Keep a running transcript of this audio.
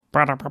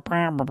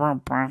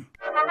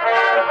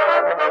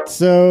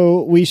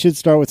So we should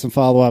start with some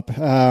follow-up.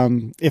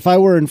 If I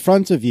were in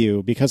front of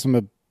you, because I'm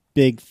a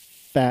big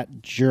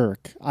fat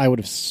jerk, I would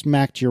have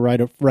smacked your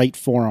right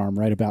forearm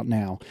right about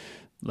now.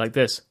 Like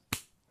this.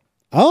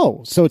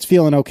 Oh, so it's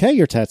feeling okay,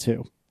 your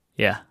tattoo?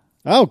 Yeah.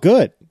 Oh,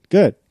 good.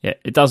 Yeah,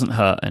 it doesn't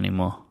hurt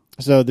anymore.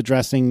 So the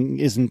dressing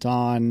isn't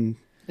on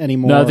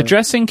anymore? No, the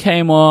dressing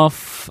came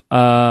off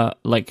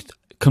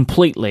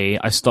completely.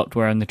 I stopped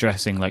wearing the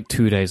dressing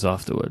 2 days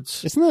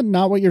afterwards. Isn't that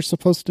not what you're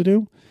supposed to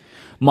do?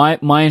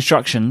 My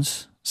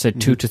instructions said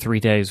 2 to 3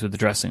 days with the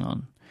dressing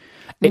on.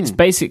 It's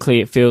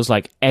basically, it feels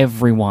like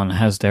everyone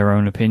has their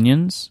own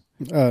opinions.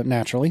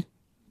 Naturally.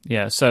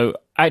 Yeah, so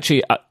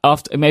actually,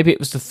 after maybe it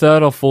was the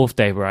third or fourth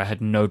day where I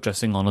had no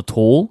dressing on at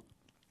all.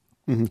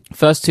 Mm-hmm.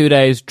 First 2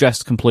 days,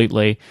 dressed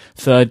completely.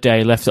 Third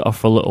day, left it off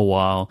for a little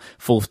while.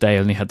 Fourth day,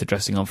 only had the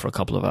dressing on for a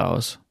couple of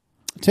hours.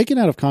 Taken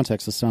out of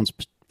context, this sounds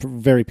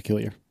very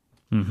peculiar.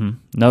 Mm-hmm.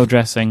 No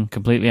dressing,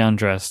 completely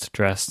undressed,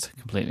 dressed,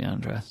 completely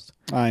undressed.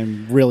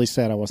 I'm really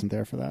sad I wasn't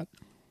there for that.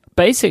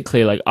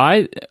 Basically,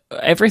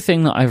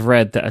 everything that I've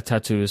read that a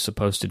tattoo is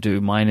supposed to do,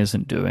 mine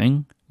isn't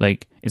doing.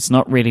 It's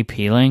not really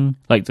peeling.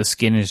 The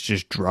skin is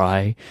just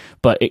dry.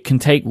 But it can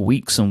take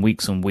weeks and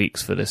weeks and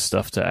weeks for this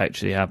stuff to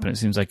actually happen. It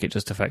seems like it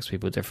just affects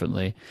people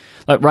differently.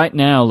 Right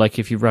now,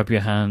 if you rub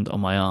your hand on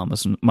my arm,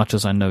 as much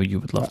as I know you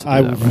would love to do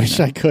I that wish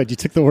I could. You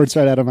took the words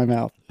right out of my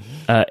mouth.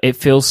 It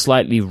feels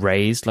slightly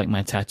raised,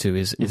 my tattoo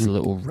is a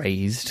little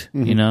raised,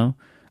 you know?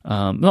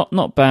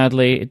 Not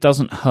badly. It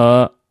doesn't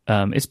hurt.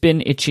 It's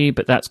been itchy,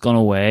 but that's gone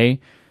away.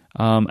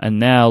 And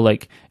now,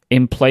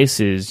 in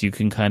places, you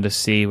can kind of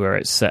see where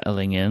it's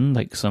settling in,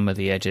 some of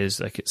the edges,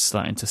 it's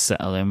starting to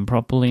settle in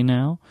properly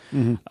now.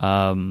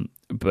 Mm-hmm.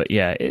 But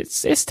yeah,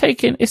 it's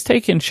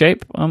taken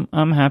shape.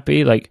 I'm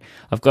happy.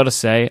 I've got to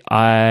say,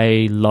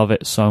 I love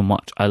it so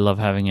much. I love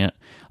having it.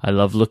 I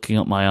love looking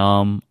at my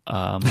arm.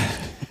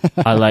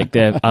 I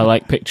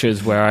like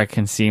pictures where I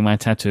can see my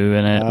tattoo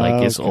in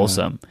it. It's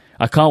awesome.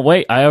 I can't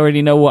wait. I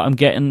already know what I'm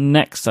getting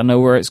next. I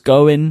know where it's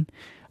going.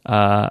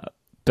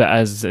 But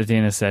as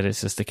Adina said, it's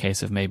just a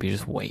case of maybe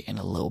just waiting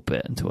a little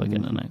bit until I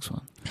get the next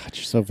one. God,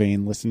 you're so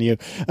vain. Listen to you.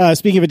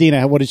 Speaking of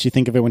Adina, what did she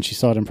think of it when she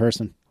saw it in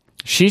person?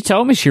 She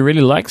told me she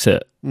really likes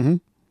it. Mm-hmm.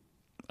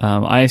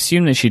 I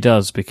assume that she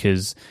does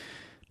because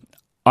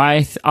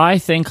I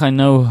think I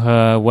know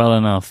her well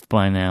enough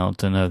by now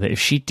to know that if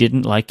she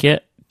didn't like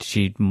it,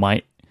 she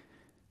might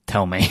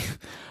tell me.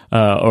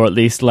 Or at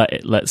least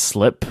let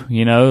slip,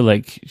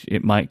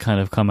 it might kind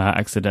of come out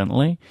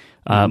accidentally.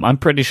 I'm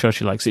pretty sure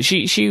she likes it.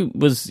 She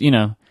was,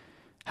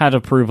 had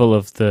approval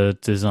of the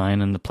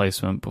design and the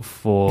placement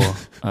before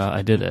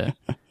I did it.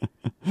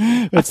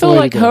 I feel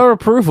like her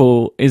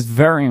approval is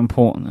very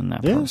important in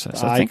that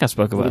process. I think I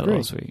spoke about it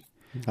last week.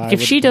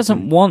 If she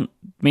doesn't want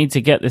me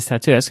to get this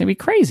tattoo, that's going to be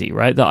crazy,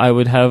 right? That I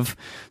would have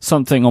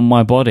something on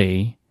my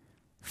body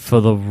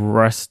for the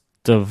rest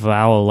of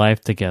our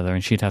life together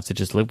and she'd have to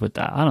just live with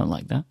that. I don't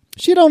like that.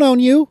 She don't own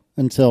you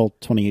until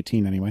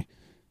 2018 anyway.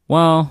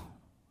 Well,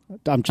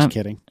 I'm just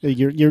kidding.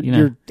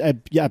 You're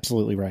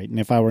absolutely right. And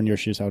if I were in your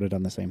shoes, I would have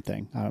done the same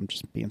thing. I'm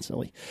just being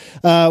silly.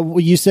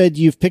 You said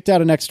you've picked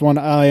out a next one.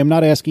 I am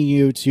not asking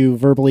you to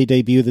verbally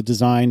debut the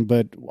design,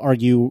 but are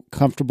you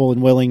comfortable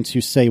and willing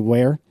to say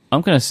where? I'm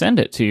going to send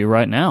it to you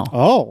right now.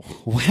 Oh,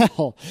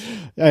 well.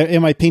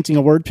 Am I painting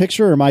a word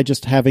picture or am I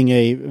just having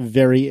a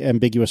very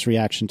ambiguous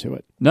reaction to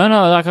it? No,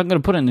 I'm going to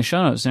put it in the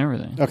show notes and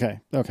everything. Okay.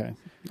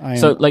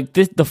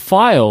 The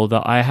file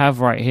that I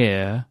have right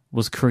here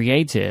was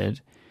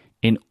created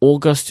in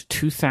August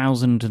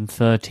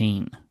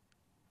 2013.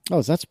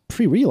 Oh, that's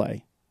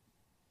pre-relay.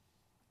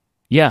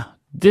 Yeah.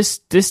 This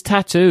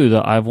tattoo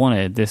that I've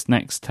wanted, this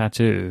next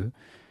tattoo,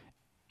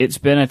 it's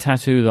been a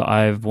tattoo that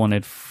I've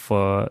wanted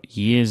for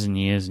years and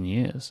years and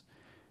years.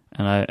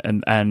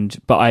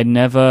 But I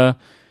never,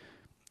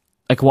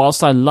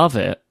 whilst I love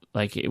it,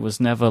 it was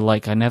never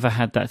I never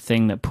had that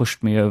thing that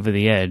pushed me over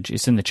the edge.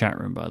 It's in the chat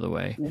room, by the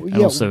way, and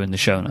also in the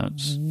show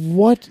notes.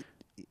 What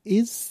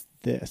is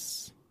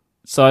this?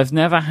 So I've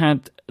never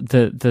had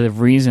the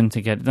reason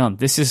to get it done.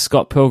 This is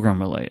Scott Pilgrim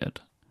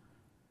related.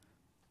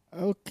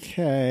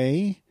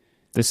 Okay.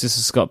 This is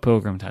a Scott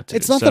Pilgrim tattoo.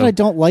 It's not that I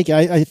don't like it.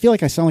 I feel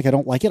like I sound like I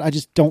don't like it. I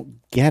just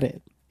don't get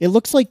it. It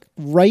looks like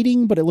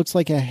writing, but it looks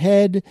like a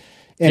head.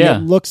 And it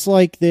looks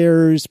like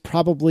there's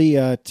probably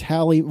a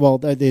tally. Well,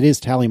 it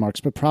is tally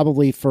marks, but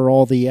probably for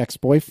all the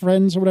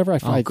ex-boyfriends or whatever.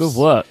 Good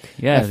work.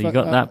 Yeah, you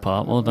got that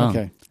part. Well done.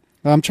 Okay.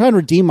 I'm trying to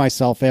redeem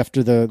myself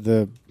after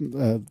the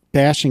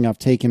bashing I've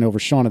taken over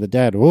Shaun of the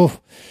Dead. Ooh,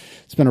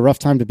 it's been a rough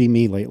time to be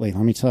me lately,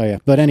 let me tell you.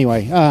 But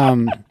anyway,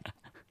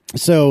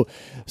 so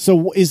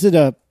is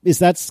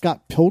that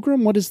Scott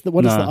Pilgrim? What is the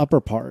upper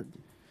part?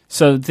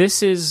 So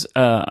this is,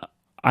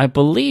 I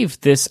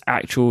believe this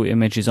actual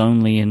image is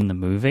only in the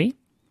movie,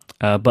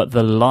 but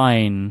the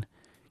line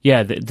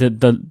Yeah,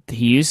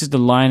 he uses the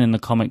line in the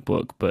comic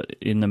book, but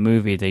in the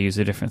movie they use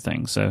a different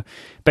thing. So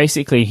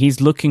basically, he's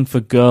looking for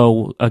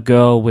a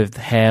girl with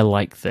hair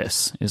like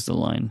this is the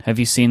line. Have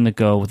you seen the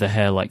girl with the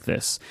hair like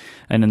this?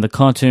 And in the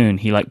cartoon,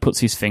 he like puts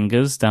his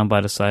fingers down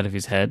by the side of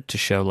his head to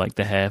show like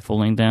the hair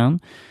falling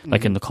down,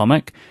 like in the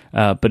comic.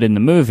 But in the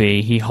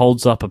movie, he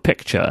holds up a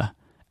picture,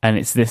 and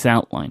it's this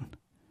outline.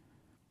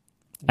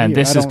 And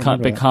this has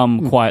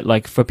become quite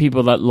like, for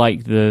people that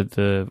like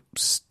the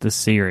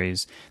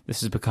series, this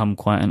has become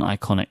quite an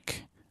iconic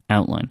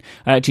outline.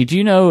 Actually, do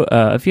you know?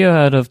 Have you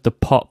heard of the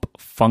Pop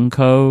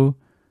Funko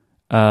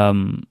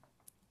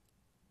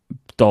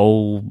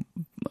doll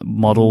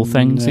model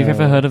things? No. Have you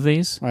ever heard of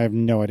these? I have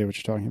no idea what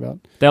you're talking about.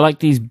 They're like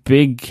these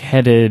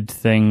big-headed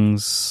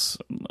things.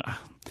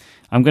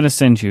 I'm going to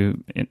send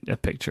you a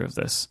picture of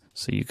this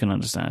so you can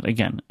understand.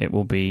 Again, it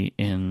will be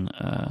in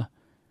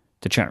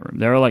the chat room.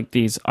 There are like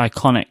these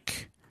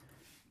iconic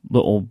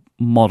little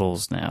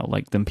models now,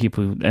 like them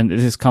people, and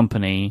this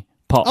company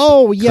Pop.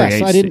 Oh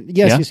yes, I didn't.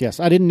 Yes, yes.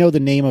 I didn't know the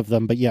name of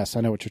them, but yes,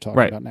 I know what you're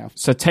talking about now.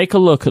 So take a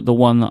look at the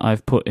one that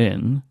I've put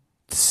in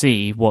to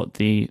see what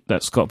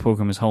that Scott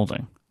Pilgrim is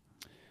holding.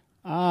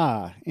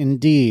 Ah,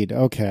 indeed.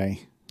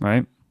 Okay.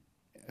 Right.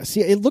 See,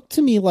 it looked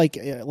to me like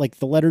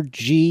the letter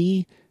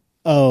GOLHY.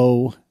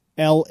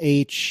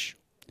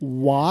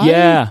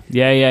 Yeah.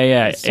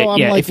 So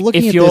I'm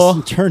looking at this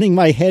and turning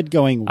my head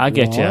going, I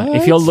get what? you.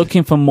 If you're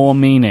looking for more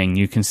meaning,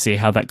 you can see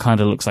how that kind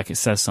of looks like it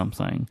says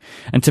something.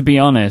 And to be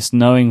honest,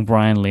 knowing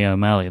Brian Lee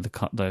O'Malley,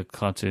 the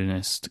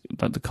cartoonist,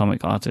 the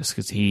comic artist,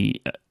 because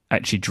he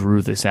actually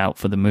drew this out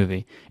for the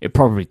movie, it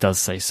probably does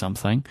say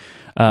something.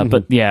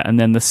 But yeah, and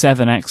then the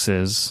 7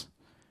 X's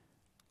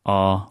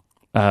are,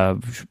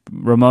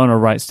 Ramona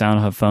writes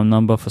down her phone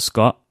number for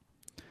Scott.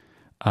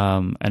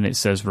 And it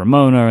says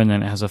Ramona, and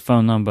then it has a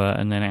phone number,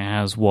 and then it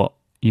has what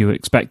you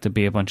expect to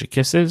be a bunch of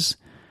kisses,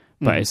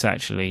 but it's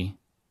actually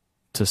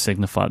to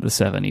signify the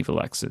 7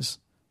 evil X's.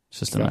 It's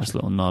just a nice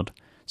little nod.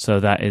 So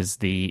this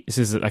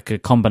is like a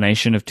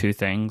combination of two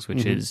things,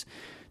 which is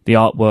the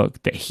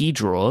artwork that he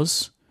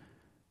draws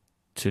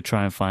to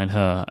try and find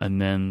her, and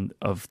then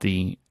of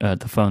the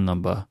phone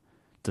number,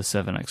 the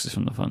 7 X's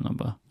from the phone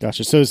number.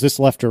 Gotcha. So is this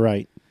left or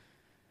right?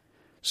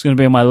 It's going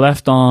to be on my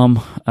left arm,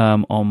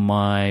 on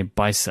my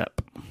bicep.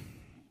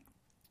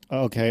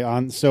 Okay.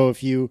 So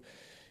if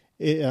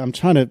I'm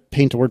trying to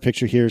paint a word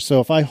picture here. So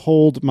if I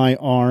hold my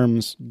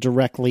arms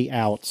directly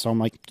out, so I'm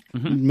like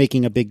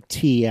making a big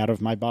T out of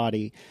my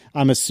body,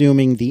 I'm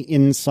assuming the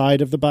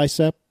inside of the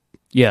bicep.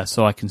 Yeah,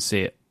 so I can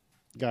see it.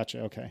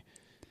 Gotcha. Okay.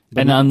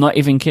 And I'm not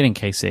even kidding,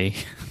 Casey.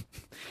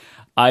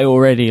 I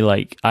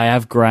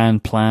have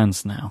grand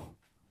plans now.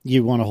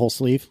 You want a whole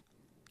sleeve?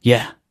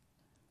 Yeah.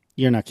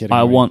 You're not kidding.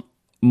 I want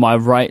a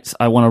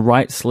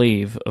right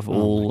sleeve of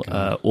all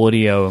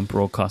audio and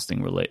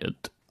broadcasting related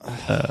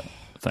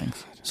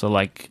things. So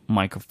like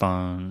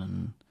microphone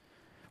and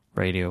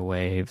radio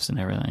waves and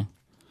everything.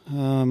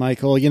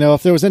 Michael,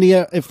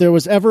 if there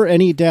was ever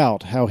any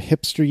doubt how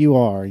hipster you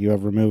are, you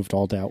have removed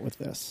all doubt with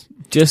this.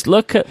 Just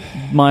look at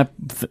my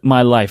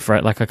life,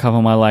 right? Like I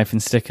cover my life in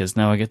stickers.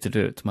 Now I get to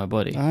do it to my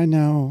body. I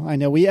know.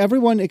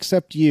 Everyone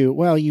except you.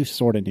 Well, you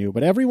sort of knew,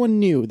 but everyone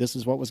knew this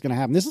is what was going to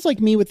happen. This is like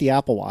me with the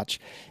Apple Watch.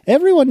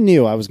 Everyone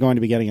knew I was going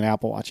to be getting an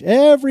Apple Watch.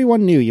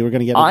 Everyone knew you were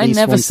going to get at least one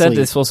I never said sleeve.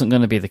 this wasn't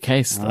going to be the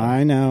case, though.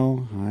 I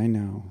know.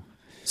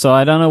 So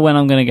I don't know when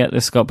I'm going to get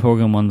this Scott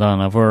Pilgrim one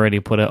done. I've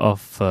already put it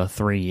off for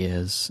 3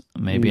 years.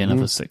 Maybe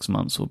another 6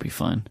 months will be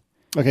fine.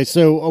 Okay,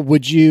 so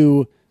would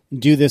you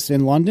do this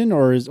in London,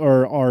 or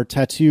are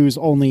tattoos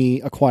only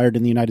acquired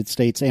in the United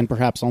States and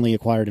perhaps only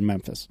acquired in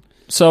Memphis?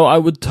 So I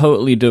would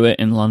totally do it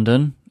in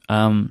London.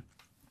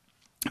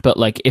 But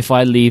like if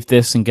I leave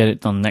this and get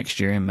it done next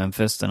year in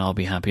Memphis, then I'll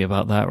be happy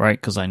about that, right?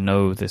 Because I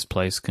know this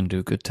place can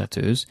do good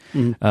tattoos.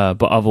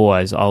 But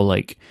otherwise, I'll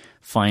like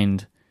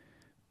find,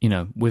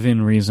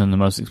 within reason, the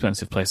most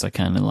expensive place I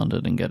can in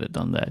London and get it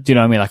done there. Do you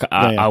know what I mean? Like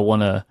I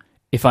want to,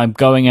 if I'm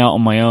going out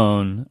on my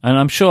own, and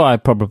I'm sure I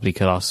probably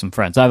could ask some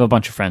friends. I have a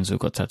bunch of friends who've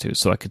got tattoos,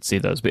 so I could see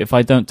those. But if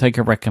I don't take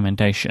a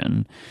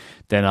recommendation,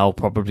 then I'll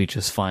probably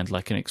just find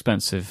like an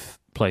expensive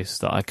place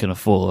that I can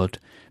afford,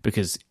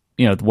 because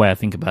the way I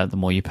think about it, the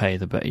more you pay,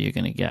 the better you're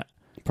going to get.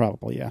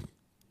 Probably, yeah.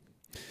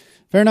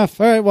 Fair enough.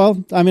 All right,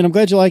 well, I'm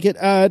glad you like it.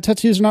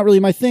 Tattoos are not really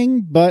my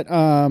thing, but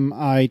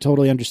I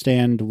totally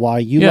understand why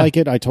you like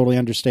it. I totally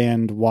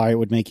understand why it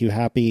would make you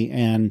happy,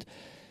 and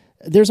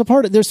there's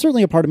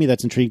certainly a part of me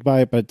that's intrigued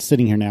by it, but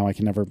sitting here now, I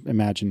can never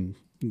imagine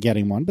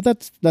getting one. But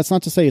that's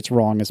not to say it's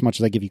wrong, as much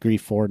as I give you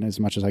grief for it, and as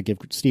much as I give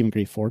Stephen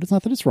grief for it. It's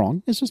not that it's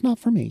wrong. It's just not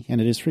for me, and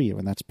it is for you,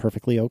 and that's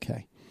perfectly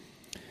okay.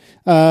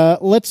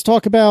 Let's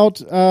talk about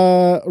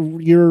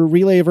your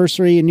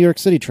Relay-versary and New York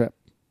City trip.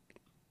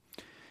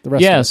 The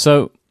rest of it.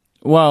 So,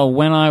 well,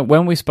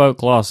 when we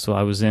spoke last,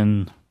 I was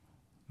in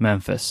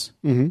Memphis,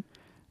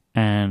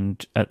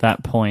 and at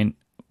that point,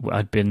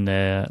 I'd been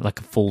there like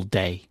a full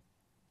day.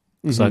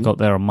 So I got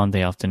there on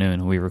Monday afternoon,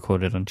 and we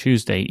recorded on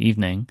Tuesday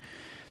evening.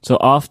 So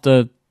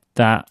after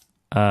that,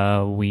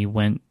 we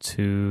went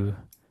to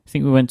a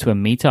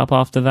meetup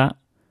after that.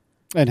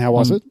 And how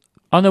was it?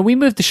 Oh no, we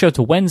moved the show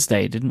to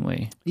Wednesday, didn't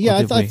we? Yeah,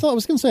 Or did we? I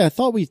was going to say, I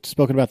thought we'd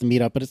spoken about the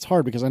meetup, but it's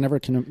hard because I never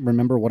can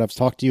remember what I've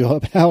talked to you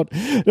about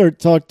or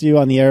talked to you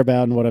on the air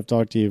about and what I've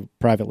talked to you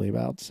privately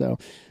about. So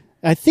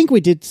I think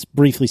we did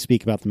briefly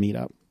speak about the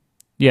meetup.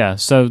 Yeah,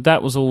 so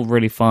that was all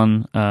really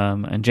fun,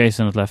 and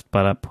Jason had left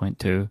by that point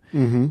too.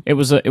 Mm-hmm. It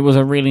was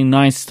a really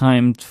nice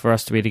time for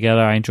us to be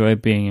together. I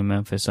enjoyed being in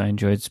Memphis. I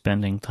enjoyed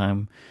spending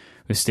time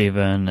with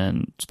Steven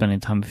and spending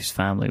time with his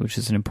family, which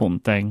is an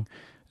important thing,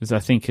 because I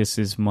think this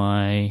is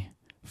my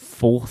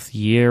 4th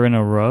year in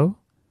a row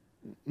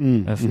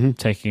of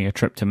taking a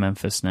trip to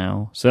Memphis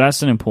now. So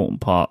that's an important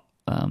part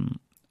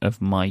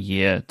of my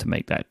year to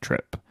make that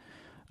trip.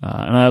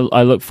 And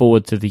I look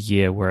forward to the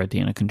year where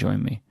Adina can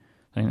join me.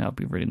 I think that would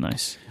be really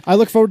nice. I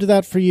look forward to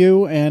that for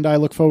you, and I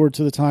look forward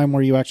to the time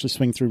where you actually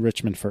swing through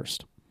Richmond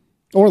first.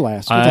 Or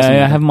last.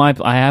 I have my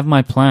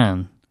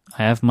plan.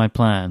 I have my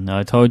plan. Now,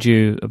 I told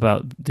you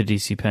about the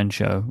DC Pen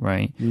show,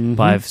 right? Mm-hmm.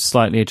 But I've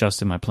slightly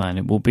adjusted my plan.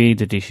 It will be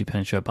the DC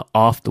Pen show, but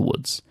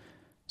afterwards,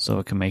 so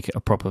I can make it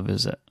a proper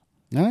visit.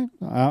 All right.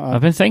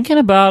 I've been thinking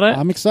about it.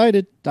 I'm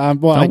excited.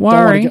 Don't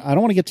worry. I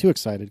don't want to get too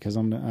excited because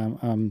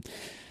I'm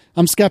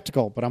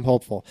skeptical, but I'm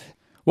hopeful.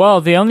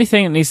 Well, the only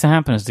thing that needs to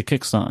happen is the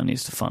Kickstarter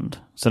needs to fund.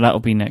 So that will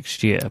be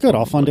next year. Good, probably.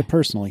 I'll fund it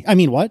personally. I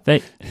mean, what? There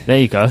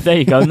you go.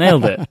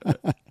 Nailed it.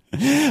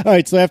 All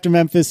right, so after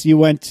Memphis, you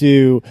went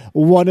to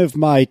one of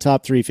my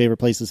top 3 favorite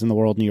places in the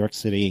world, New York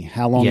City.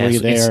 How long were you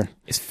there?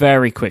 It's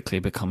very quickly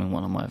becoming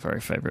one of my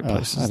very favorite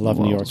places. I love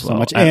New York so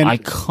much. And I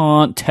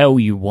can't tell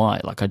you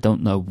why. Like, I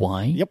don't know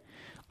why. Yep.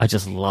 I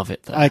just love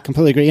it there. I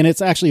completely agree. And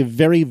it's actually a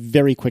very,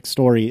 very quick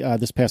story.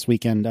 This past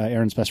weekend,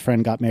 Erin's best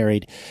friend got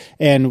married,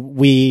 and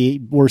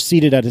we were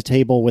seated at a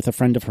table with a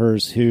friend of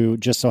hers who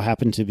just so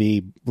happened to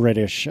be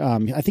British.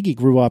 I think he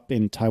grew up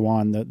in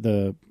Taiwan.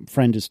 The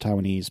friend is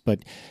Taiwanese, but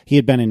he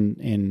had been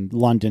in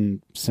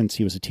London since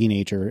he was a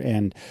teenager.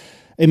 And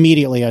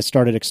immediately I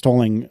started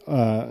extolling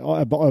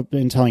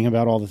and telling him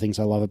about all the things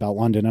I love about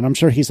London. And I'm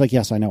sure he's like,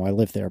 yes, I know, I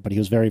live there. But he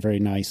was very, very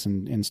nice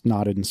and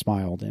nodded and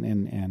smiled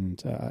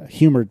and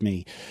humored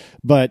me.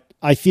 But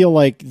I feel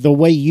like the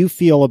way you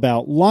feel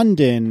about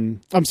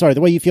the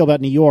way you feel about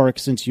New York,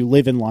 since you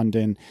live in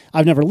London,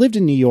 I've never lived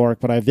in New York,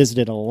 but I've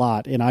visited a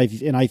lot. And I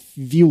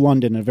view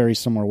London in a very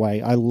similar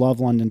way. I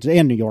love London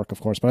and New York, of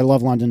course, but I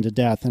love London to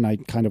death, and I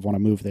kind of want to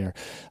move there.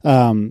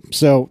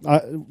 So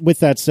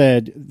with that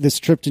said, this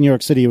trip to New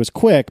York City was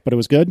quick, but it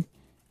was good.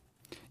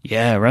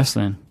 Yeah,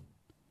 wrestling.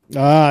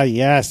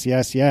 Yes.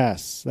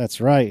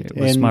 That's right. It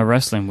was my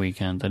wrestling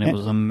weekend, and it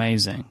was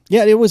amazing.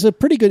 Yeah, it was it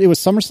was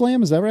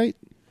SummerSlam, is that right?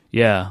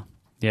 Yeah,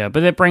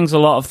 but it brings a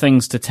lot of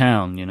things to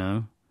town, you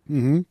know?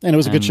 Mm-hmm. And it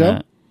was a good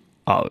show?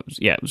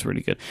 It was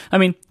really good. I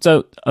mean,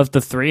 so of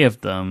the 3 of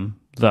them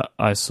that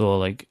I saw,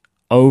 like,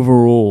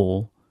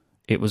 overall,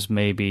 it was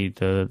maybe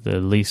the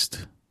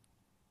least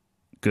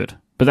good.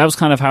 But that was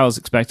kind of how I was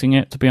expecting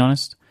it, to be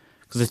honest.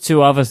 Because the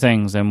 2 other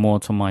things, they're more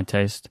to my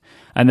taste.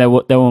 And there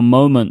were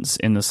moments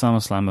in the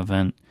SummerSlam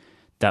event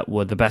that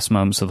were the best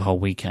moments of the whole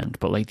weekend.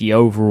 But like the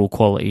overall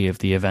quality of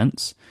the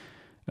events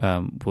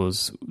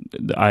was,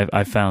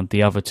 I found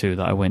the other 2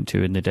 that I went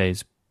to in the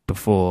days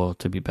before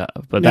to be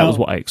better. But that was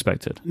what I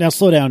expected. Now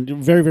slow down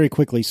very, very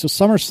quickly. So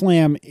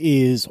SummerSlam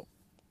is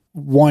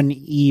one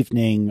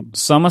evening.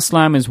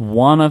 SummerSlam is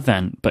one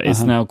event, but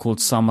it's now called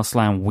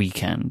SummerSlam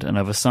Weekend. And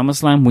over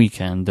SummerSlam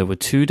Weekend, there were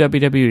 2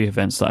 WWE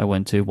events that I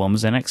went to. One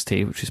was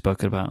NXT, which we've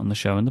spoken about on the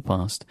show in the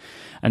past.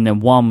 And then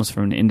one was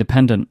from an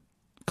independent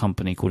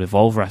company called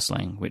Evolve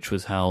Wrestling, which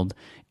was held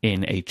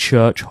in a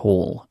church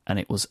hall. And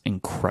it was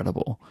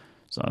incredible.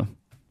 So,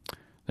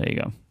 there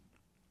you go.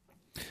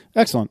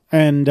 Excellent.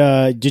 And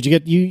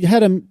you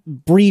had a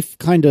brief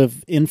kind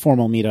of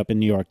informal meetup in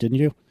New York, didn't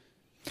you?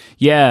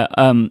 Yeah,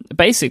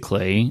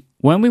 basically,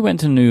 when we went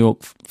to New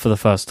York for the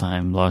first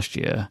time last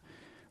year,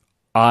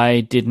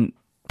 I didn't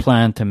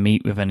plan to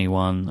meet with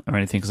anyone or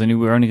anything because I knew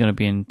we were only going to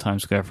be in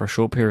Times Square for a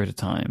short period of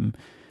time,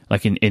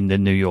 like in the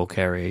New York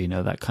area, you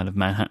know, that kind of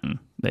Manhattan.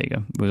 There you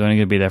go. We were only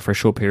going to be there for a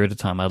short period of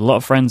time. I had a lot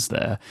of friends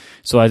there,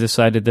 so I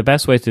decided the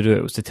best way to do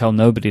it was to tell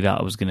nobody that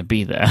I was going to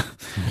be there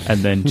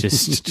and then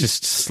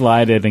just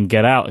slide in and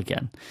get out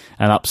again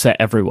and upset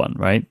everyone,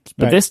 right?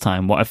 But this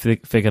time, what I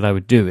figured I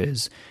would do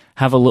is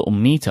have a little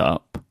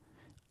meetup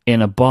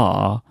in a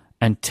bar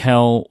and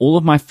tell all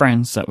of my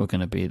friends that I was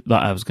going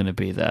to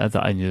be there,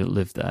 that I knew that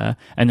lived there,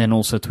 and then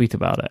also tweet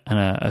about it. And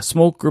a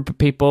small group of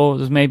people,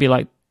 there's maybe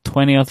like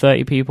 20 or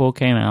 30 people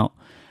came out,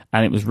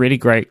 and it was really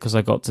great because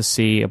I got to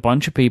see a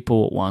bunch of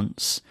people at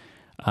once.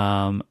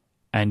 And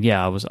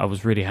yeah, I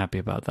was really happy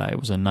about that. It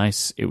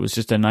was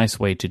just a nice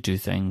way to do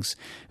things.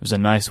 It was a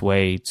nice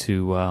way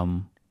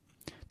to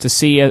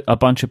see a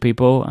bunch of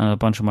people and a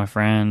bunch of my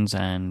friends,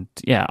 and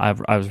yeah,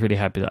 I was really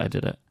happy that I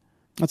did it.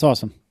 That's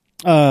awesome.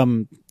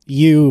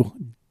 You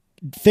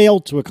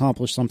failed to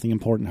accomplish something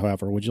important,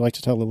 however. Would you like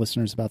to tell the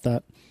listeners about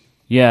that?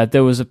 Yeah,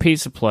 there was a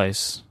pizza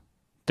place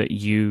that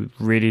you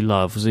really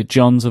love. Was it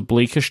John's of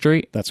Bleecker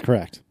Street? That's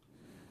correct.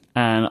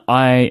 And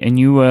I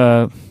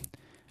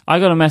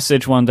got a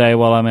message one day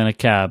while I'm in a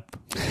cab.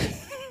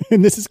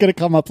 And this is going to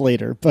come up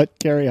later, but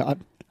carry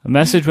on. A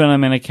message when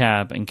I'm in a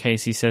cab, and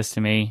Casey says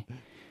to me,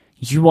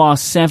 "You are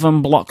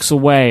 7 blocks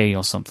away,"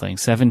 or something,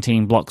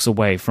 17 blocks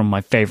away from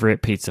my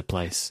favorite pizza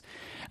place.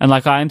 And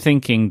like, I'm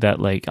thinking that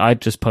like I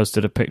just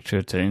posted a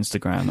picture to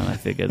Instagram, and I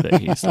figured that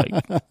he's like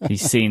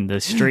he's seen the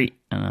street,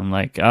 and I'm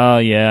like, oh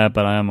yeah,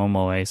 but I am on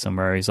my way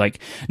somewhere. He's like,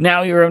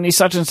 now you're only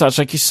such and such,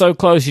 like you're so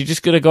close, you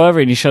just gotta go over.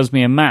 And he shows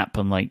me a map,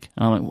 and I'm like,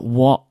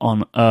 what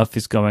on earth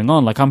is going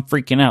on? Like I'm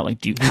freaking out.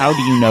 Like, how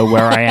do you know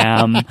where I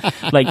am?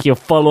 Like you're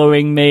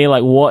following me.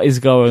 Like what is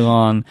going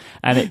on?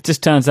 And it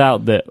just turns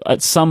out that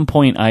at some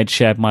point I'd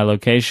shared my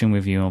location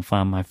with you on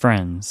Find My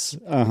Friends,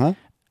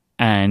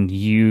 and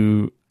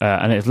you.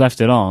 And it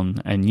left it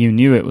on, and you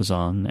knew it was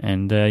on,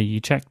 and you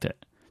checked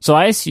it. So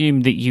I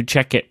assume that you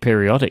check it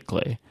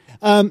periodically.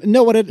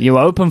 No, you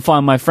open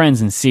Find My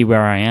Friends and see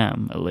where I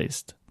am, at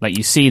least. Like,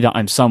 you see that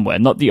I'm somewhere.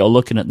 Not that you're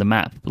looking at the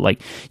map, but,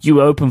 like, you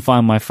open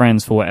Find My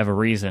Friends for whatever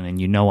reason, and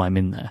you know I'm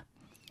in there.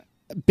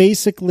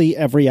 Basically,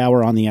 every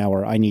hour on the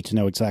hour, I need to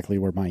know exactly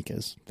where Mike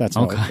is. That's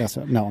how. Okay.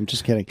 No, I'm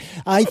just kidding.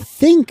 I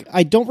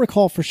don't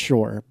recall for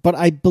sure, but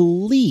I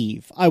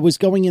believe I was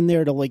going in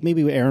there to like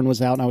maybe Erin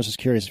was out, and I was just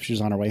curious if she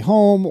was on her way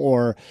home,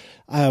 or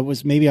I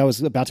was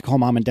about to call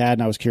mom and dad,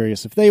 and I was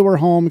curious if they were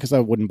home because I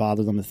wouldn't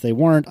bother them if they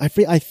weren't. I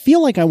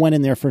feel like I went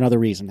in there for another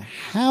reason.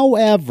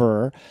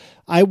 However,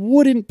 I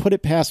wouldn't put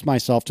it past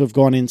myself to have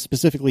gone in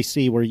specifically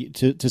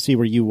to see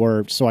where you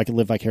were, so I could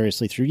live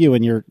vicariously through you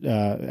and your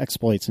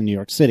exploits in New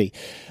York City.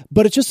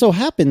 But it just so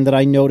happened that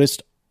I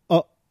noticed,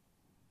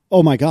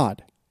 oh my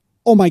God,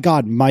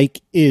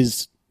 Mike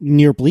is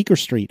near Bleecker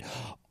Street.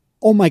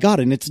 Oh my God,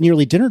 and it's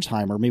nearly dinner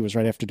time, or maybe it was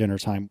right after dinner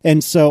time.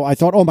 And so I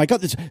thought, oh my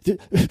God,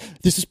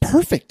 this is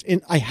perfect.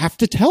 And I have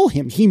to tell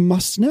him. He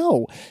must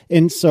know.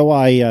 And so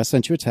I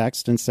sent you a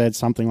text and said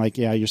something like,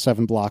 yeah, you're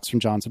 7 blocks from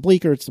John's of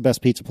Bleecker. It's the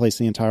best pizza place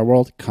in the entire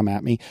world. Come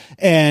at me.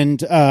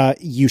 And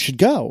you should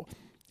go.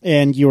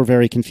 And you were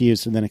very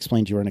confused, and then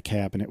explained you were in a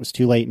cab and it was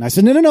too late. And I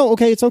said, no,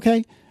 okay, it's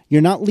okay.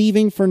 You're not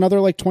leaving for another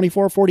like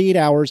 24 or 48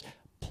 hours.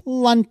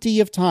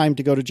 Plenty of time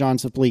to go to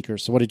John's of Bleecker.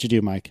 So what did you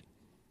do, Mike?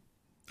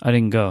 I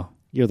didn't go.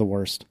 You're the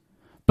worst.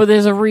 But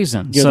there's a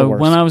reason. You're so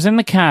when I was in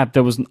the cab,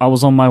 I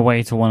was on my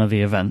way to one of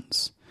the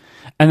events.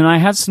 And then I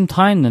had some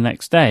time the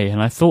next day,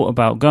 and I thought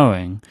about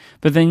going.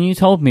 But then you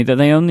told me that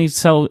they only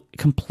sell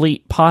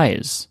complete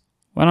pies.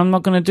 Well, I'm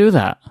not going to do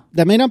that.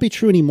 That may not be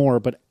true anymore,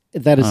 but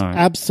that is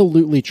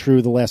absolutely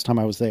true the last time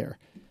I was there.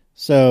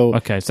 So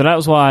okay, so that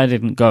was why I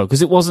didn't go.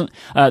 Because it wasn't...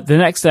 the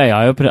next day,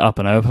 I opened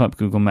up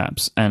Google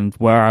Maps, and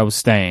where I was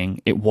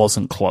staying, it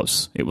wasn't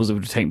close. It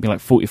would take me like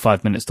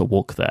 45 minutes to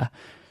walk there.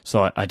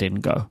 So I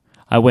didn't go.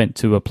 I went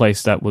to a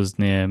place that was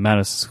near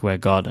Madison Square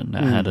Garden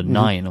that had a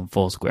 9 on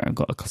Foursquare and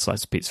got a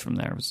slice of pizza from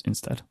there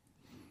instead.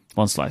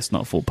 1 slice,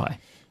 not a full pie.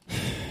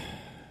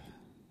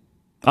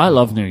 I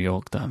love New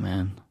York, though,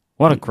 man.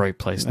 What a great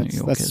place New York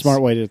is. That's a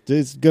smart way to...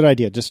 It's a good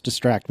idea. Just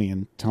distract me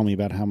and tell me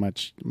about how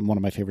much one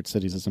of my favorite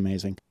cities is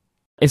amazing.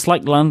 It's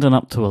like London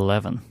up to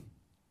 11.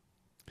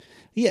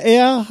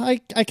 Yeah,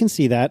 I can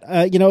see that.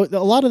 A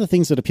lot of the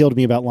things that appeal to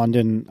me about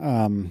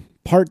London,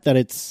 part that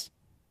it's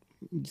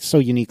so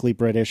uniquely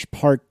British,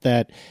 part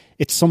that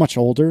it's so much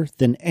older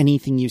than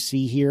anything you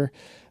see here.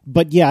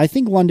 But yeah, I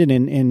think London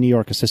and New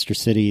York are sister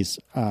cities.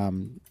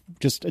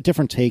 Just a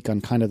different take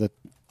on kind of the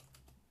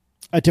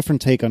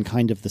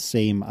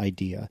same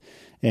idea.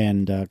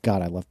 And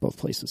God, I love both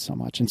places so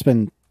much. And it's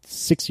been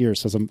 6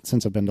 years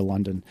since I've been to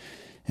London,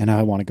 and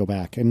I want to go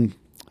back. And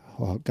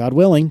God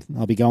willing,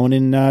 I'll be going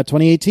in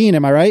 2018.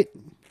 Am I right?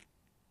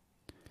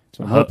 That's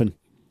what I'm hoping.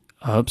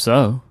 I hope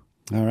so.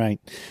 All right.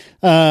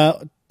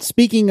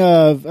 Speaking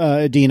of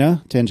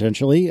Adina,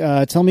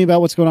 tangentially, tell me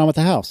about what's going on with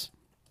the house.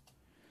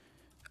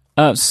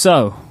 Oh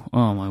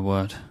my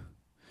word.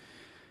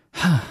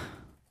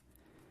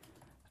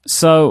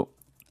 So,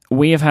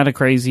 we have had a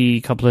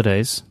crazy couple of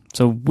days.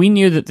 So, we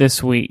knew that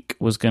this week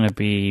was going to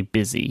be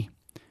busy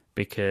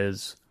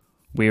because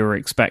we were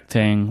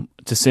expecting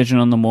a decision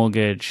on the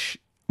mortgage.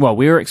 Well,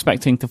 we were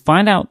expecting to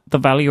find out the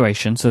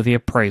valuation, so the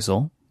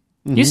appraisal.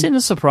 Mm-hmm. You seen The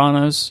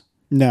Sopranos?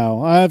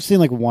 No, I've seen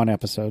like 1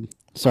 episode.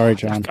 Sorry,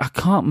 John. I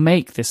can't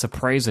make this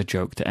appraiser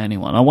joke to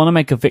anyone. I want to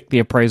make a Vic the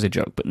Appraiser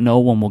joke, but no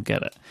one will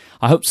get it.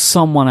 I hope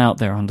someone out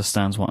there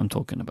understands what I'm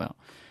talking about.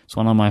 It's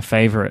one of my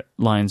favorite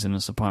lines in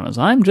The Sopranos.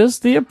 I'm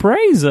just the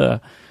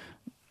appraiser.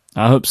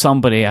 I hope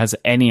somebody has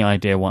any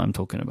idea what I'm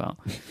talking about.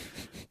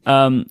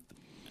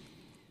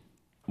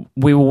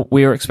 We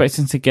were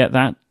expecting to get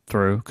that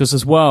through, because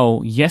as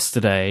well,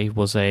 yesterday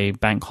was a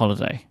bank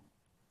holiday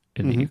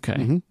in the UK.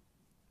 Mm-hmm.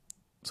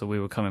 So we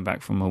were coming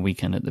back from a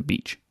weekend at the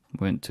beach.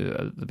 We went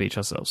to the beach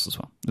ourselves as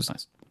well. It was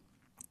nice.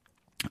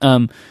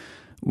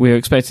 We were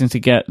expecting to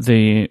get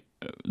the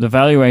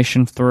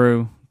valuation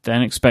through,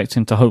 then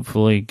expecting to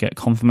hopefully get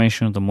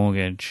confirmation of the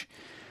mortgage.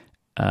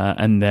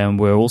 And then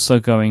we're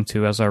also going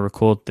to, as I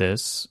record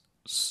this,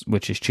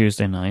 which is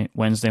Tuesday night,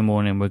 Wednesday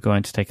morning, we're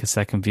going to take a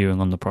second viewing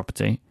on the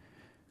property,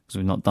 because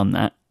we've not done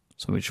that.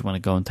 So we just want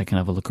to go and take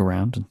another look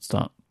around and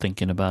start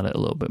thinking about it a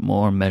little bit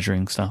more and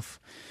measuring stuff.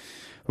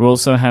 We're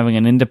also having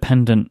an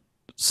independent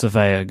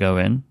surveyor go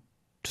in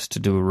just to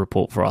do a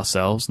report for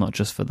ourselves, not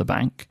just for the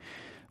bank.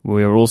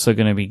 We're also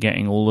going to be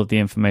getting all of the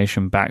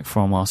information back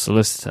from our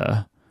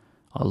solicitor,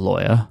 our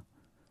lawyer.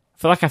 I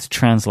feel like I have to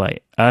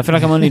translate. I feel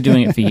like I'm only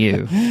doing it for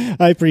you.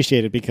 I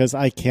appreciate it because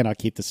I cannot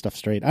keep this stuff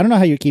straight. I don't know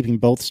how you're keeping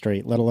both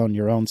straight, let alone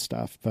your own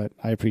stuff, but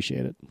I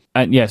appreciate it.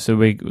 Yeah, so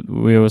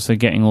we're also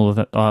getting all of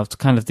that,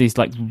 kind of these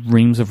like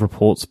reams of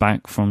reports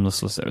back from the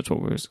solicitor. It's what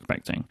we were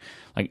expecting.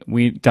 Like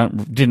we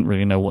didn't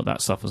really know what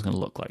that stuff was going to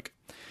look like.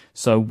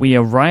 So we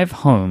arrive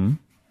home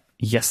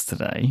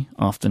yesterday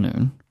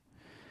afternoon,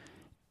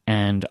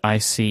 and I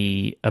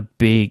see a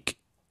big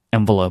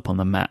envelope on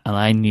the mat, and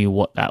I knew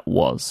what that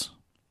was.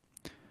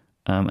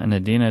 And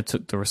Adina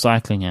took the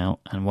recycling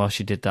out, and while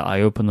she did that, I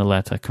opened the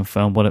letter,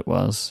 confirmed what it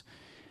was,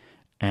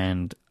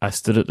 and I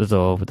stood at the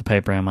door with the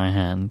paper in my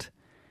hand,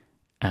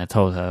 and I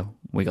told her,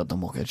 we got the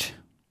mortgage.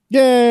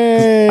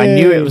 Yay! I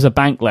knew it was a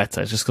bank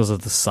letter just because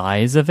of the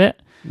size of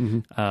it.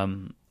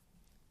 Mm-hmm.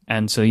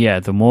 And so, yeah,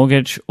 the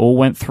mortgage all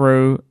went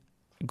through,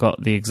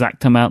 got the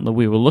exact amount that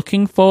we were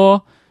looking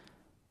for.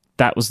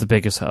 That was the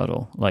biggest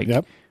hurdle. Like,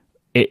 yep.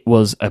 It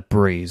was a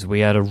breeze. We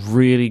had a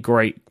really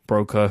great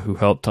broker who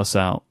helped us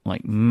out,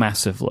 like,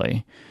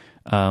 massively.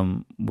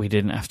 We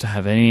didn't have to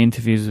have any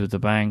interviews with the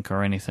bank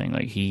or anything.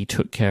 Like, he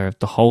took care of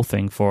the whole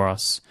thing for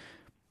us.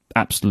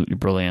 Absolutely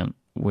brilliant.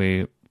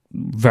 We're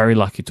very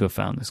lucky to have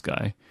found this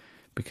guy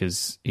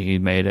because he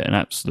made it an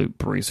absolute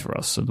breeze for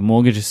us. So the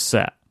mortgage is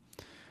set.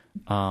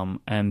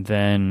 And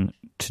then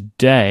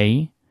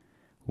today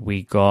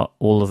we got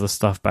all of the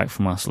stuff back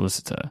from our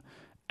solicitor,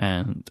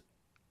 and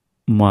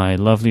my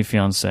lovely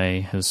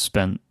fiance has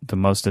spent the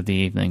most of the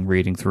evening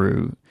reading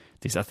through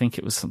these. I think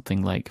it was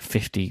something like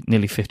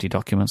nearly 50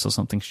 documents or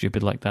something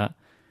stupid like that.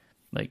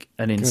 Like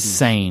an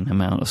insane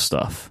amount of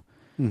stuff.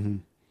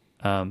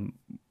 Mm-hmm.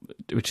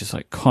 Which is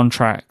like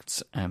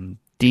contracts and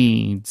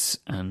deeds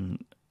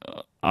and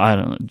I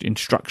don't know,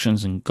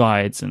 instructions and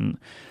guides and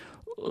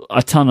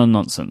a ton of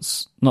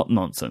nonsense. Not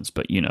nonsense,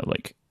 but you know,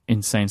 like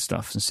insane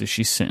stuff. And so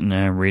she's sitting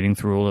there reading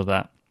through all of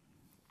that.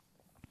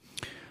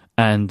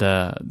 And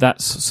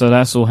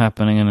that's all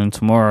happening. And then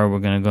tomorrow we're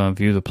going to go and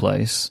view the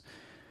place.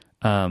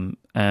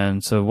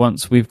 And so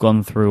once we've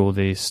gone through all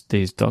these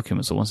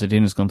documents, or once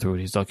Adina's gone through all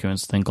these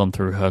documents, then gone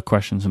through her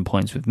questions and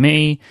points with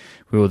me,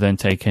 we will then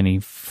take any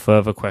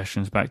further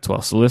questions back to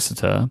our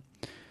solicitor,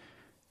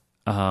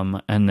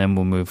 and then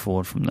we'll move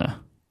forward from there.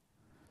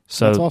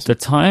 So awesome. The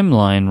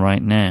timeline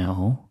right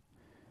now,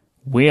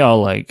 we are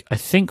like, I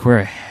think we're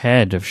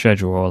ahead of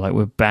schedule, or like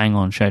we're bang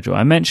on schedule.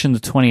 I mentioned the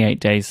 28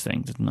 days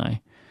thing, didn't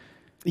I?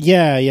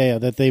 Yeah,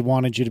 that they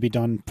wanted you to be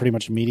done pretty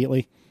much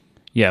immediately.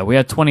 Yeah, we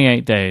had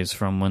 28 days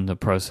from when the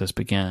process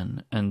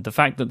began. And the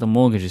fact that the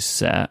mortgage is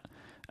set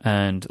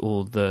and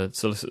all the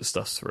solicitor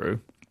stuff's through,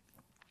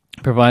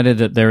 provided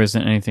that there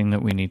isn't anything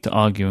that we need to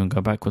argue and go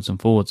backwards and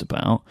forwards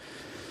about,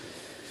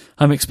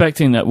 I'm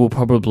expecting that we'll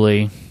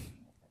probably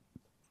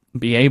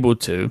be able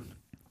to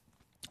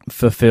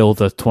fulfill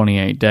the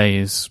 28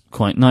 days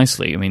quite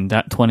nicely. I mean,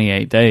 that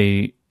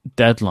 28-day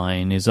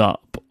deadline is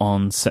up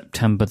on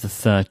September the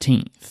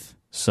 13th.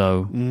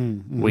 So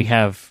we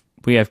have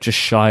just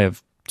shy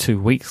of 2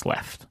 weeks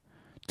left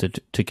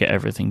to get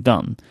everything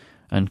done,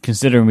 and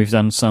considering we've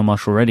done so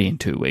much already in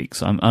 2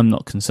 weeks, I'm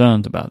not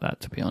concerned about that,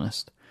 to be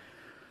honest.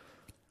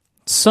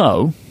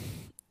 So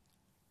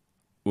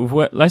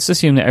let's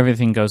assume that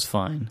everything goes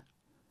fine.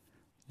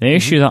 The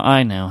issue that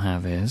I now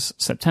have is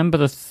September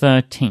the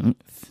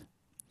 13th.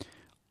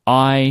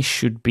 I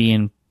should be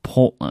in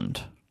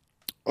Portland.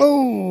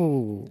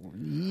 Oh,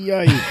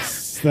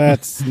 yikes!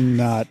 That's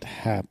not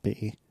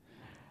happy.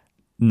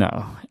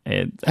 No.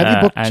 Have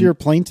you booked your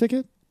plane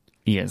ticket?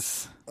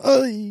 Yes.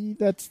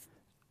 That's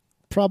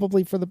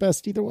probably for the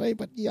best either way,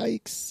 but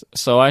yikes.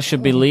 So I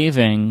should be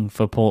leaving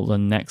for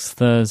Portland next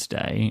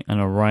Thursday and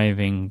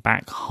arriving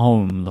back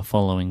home the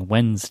following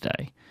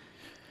Wednesday.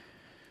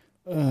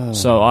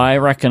 So I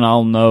reckon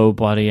I'll know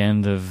by the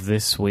end of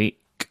this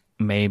week,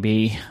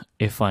 maybe,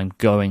 if I'm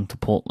going to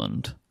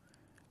Portland.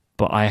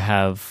 But I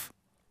have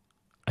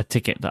a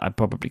ticket that I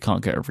probably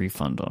can't get a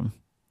refund on.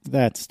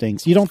 That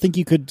stinks. You don't think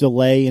you could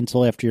delay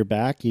until after you're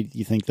back? You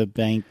think the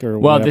bank or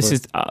well, whatever? this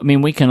is, I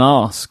mean, we can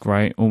ask,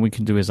 right? All we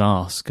can do is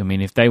ask. I mean,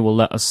 if they will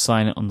let us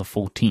sign it on the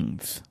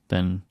 14th,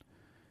 then,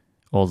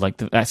 or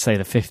like, let's say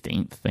the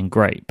 15th, then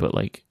great. But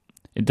like,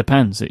 it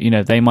depends. You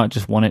know, they might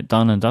just want it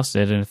done and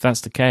dusted. And if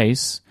that's the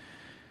case,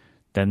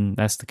 then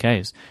that's the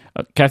case.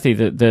 Kathy,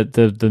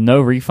 the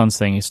no refunds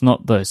thing, it's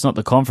not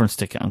the conference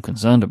ticket I'm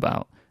concerned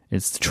about.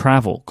 It's the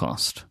travel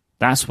cost.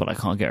 That's what I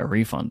can't get a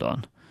refund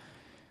on.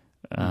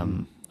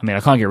 I mean, I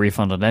can't get a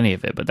refund on any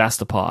of it, but that's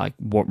the part I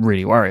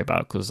really worry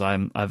about because I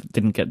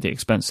didn't get the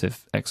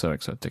expensive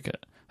XOXO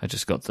ticket. I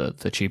just got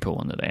the cheaper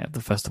one that they have, the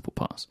festival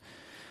pass.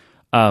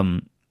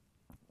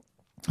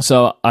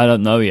 So I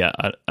don't know yet.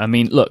 I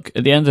mean, look,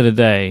 at the end of the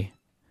day,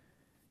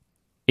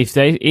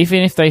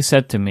 even if they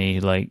said to me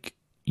like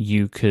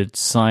you could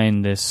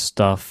sign this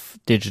stuff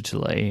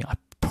digitally, I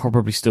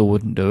probably still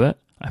wouldn't do it.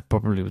 I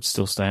probably would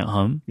still stay at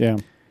home. Yeah,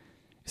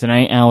 it's an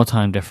 8-hour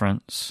time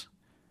difference.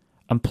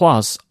 And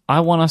plus, I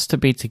want us to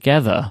be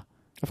together.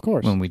 Of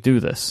course. when we do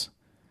this.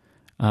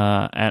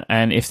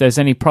 And if there's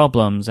any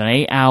problems, an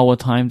 8-hour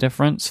time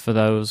difference for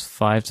those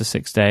 5 to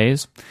 6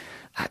 days,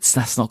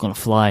 that's not going to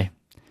fly.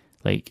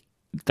 Like,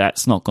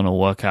 that's not going to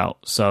work out.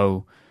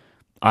 So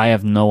I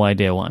have no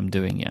idea what I'm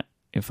doing yet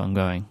if I'm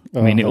going.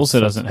 I mean, it also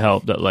doesn't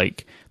help that,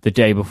 like, the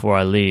day before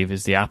I leave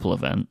is the Apple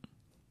event.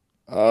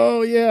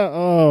 Oh, yeah.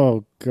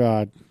 Oh,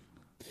 God.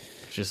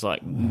 Just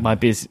like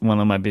one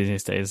of my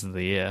busiest days of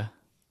the year.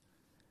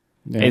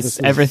 Yeah,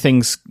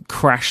 everything's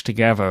crashed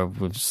together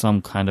with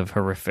some kind of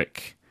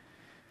horrific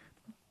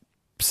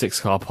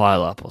 6-car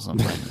pileup or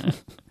something.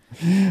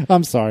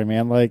 I'm sorry,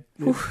 man. Like,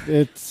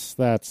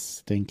 that's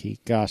stinky.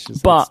 Gosh,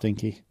 that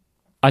stinky.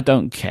 I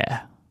don't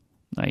care.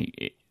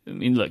 Like, I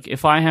mean, look,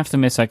 if I have to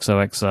miss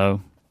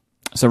XOXO,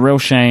 it's a real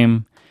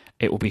shame.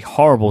 It will be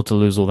horrible to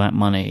lose all that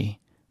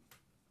money,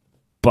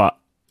 but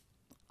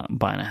I'm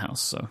buying a house,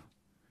 so.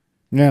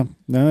 Yeah,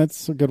 no,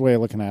 that's a good way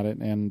of looking at it.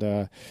 And,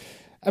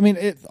 I mean,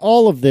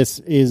 all of this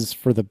is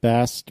for the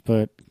best,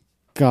 but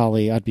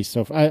golly,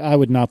 I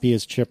would not be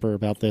as chipper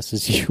about this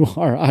as you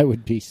are. I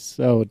would be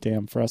so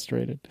damn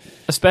frustrated.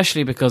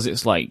 Especially because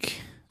it's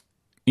like,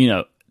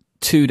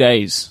 2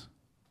 days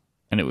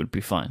and it would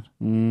be fine.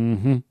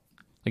 Mm-hmm.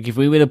 Like, if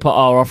we would have put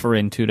our offer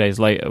in 2 days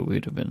later,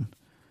 we'd have been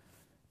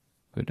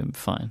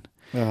fine.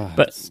 Oh,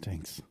 but it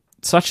stinks.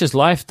 Such as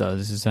life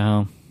does. This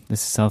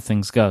is how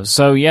things go.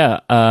 So yeah,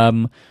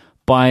 I'm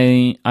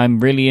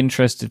really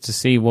interested to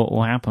see what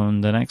will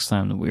happen the next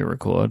time that we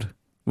record.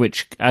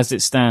 Which, as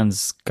it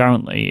stands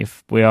currently,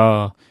 if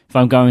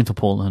I'm going to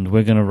Portland,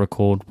 we're going to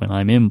record when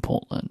I'm in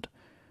Portland.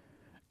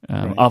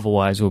 Right.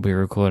 Otherwise, we'll be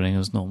recording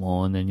as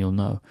normal, and then you'll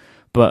know.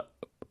 But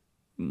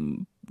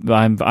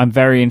I'm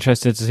very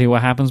interested to see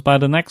what happens by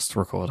the next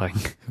recording,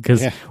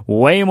 because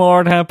way more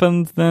had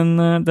happened than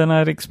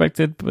I'd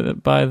expected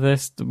by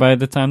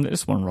the time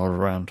this one rolled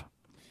around.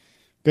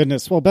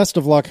 Goodness. Well, best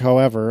of luck.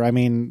 However, I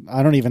mean,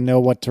 I don't even know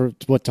what to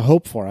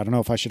hope for. I don't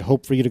know if I should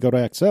hope for you to go to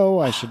XO.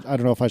 I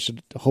don't know if I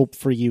should hope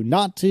for you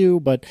not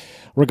to. But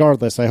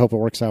regardless, I hope it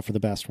works out for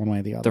the best, one way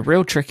or the other. The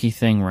real tricky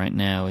thing right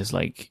now is,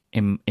 like,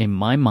 in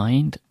my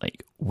mind,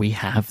 like, we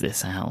have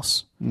this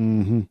house.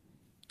 Mm-hmm.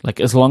 Like,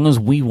 as long as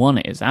we want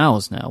it, it's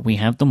ours now. We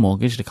have the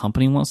mortgage. The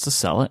company wants to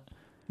sell it.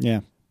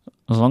 Yeah.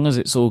 As long as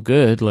it's all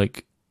good,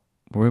 like,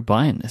 we're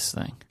buying this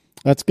thing.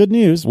 That's good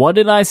news. What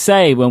did I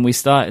say when we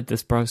started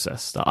this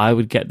process? That I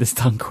would get this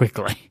done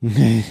quickly.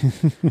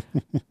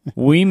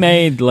 We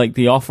made, like,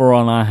 the offer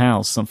on our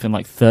house something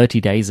like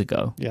 30 days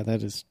ago. Yeah,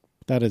 that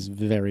is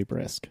very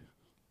brisk.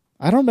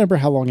 I don't remember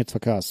how long it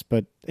took us,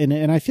 but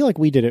and I feel like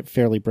we did it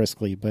fairly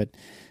briskly, but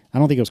I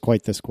don't think it was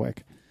quite this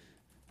quick.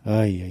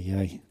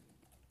 Ay.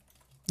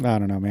 I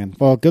don't know, man.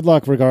 Well, good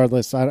luck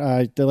regardless.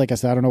 I like I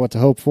said, I don't know what to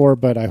hope for,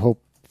 but I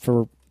hope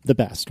for the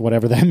best,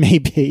 whatever that may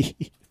be.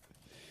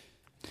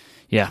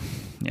 Yeah.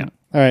 All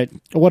right.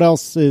 What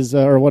else is,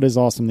 or what is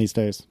awesome these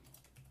days?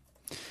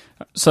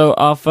 So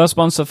our first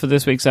sponsor for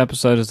this week's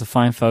episode is the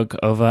fine folk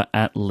over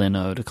at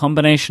Linode, a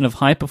combination of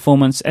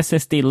high-performance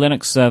SSD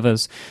Linux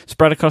servers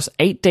spread across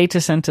 8 data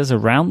centers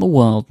around the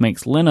world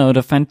makes Linode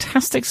a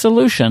fantastic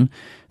solution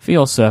for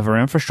your server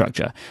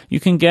infrastructure. You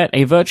can get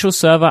a virtual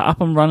server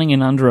up and running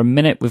in under a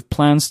minute with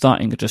plans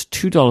starting at just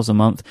 $2 a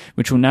month,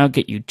 which will now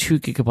get you 2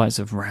 gigabytes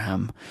of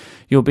RAM.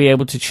 You'll be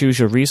able to choose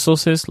your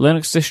resources,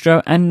 Linux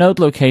distro, and node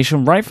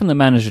location right from the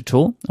manager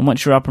tool. And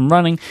once you're up and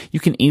running, you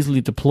can easily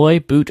deploy,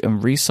 boot,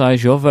 and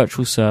resize your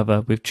virtual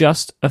server with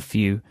just a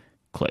few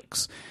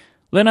clicks.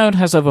 Linode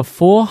has over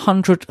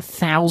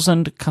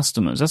 400,000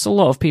 customers. That's a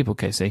lot of people,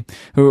 Casey,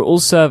 who are all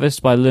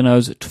serviced by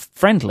Linode's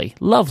friendly,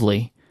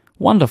 lovely,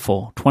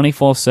 wonderful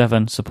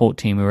 24/7 support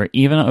team who are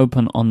even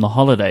open on the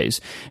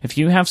holidays. If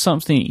you have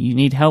something you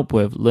need help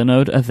with,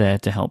 Linode are there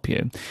to help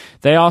you.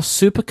 They are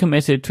super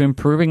committed to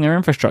improving their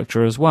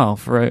infrastructure as well.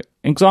 For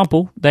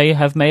example, they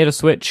have made a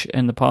switch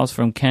in the past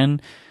from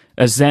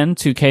Zen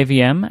to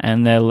KVM,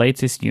 and their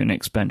latest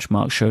Unix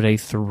benchmark showed a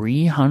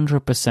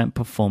 300%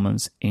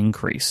 performance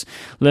increase.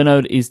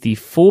 Linode is the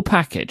full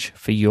package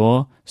for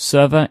your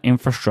server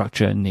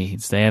infrastructure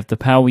needs. They have the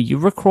power you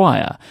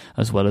require,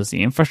 as well as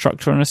the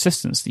infrastructure and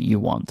assistance that you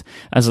want.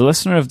 As a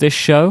listener of this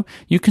show,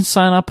 you can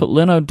sign up at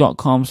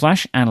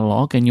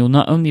linode.com/analog, and you'll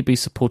not only be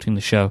supporting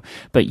the show,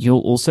 but you'll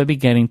also be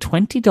getting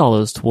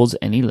 $20 towards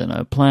any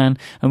Linode plan.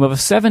 And with a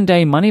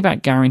 7-day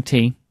money-back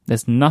guarantee,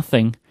 there's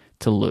nothing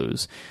to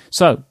lose.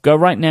 So go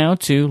right now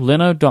to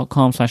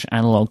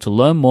linode.com/analog to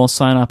learn more,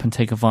 sign up and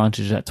take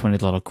advantage of that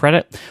 $20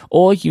 credit,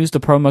 or use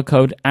the promo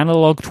code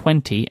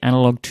analog20,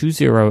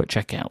 analog20 at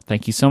checkout.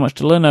 Thank you so much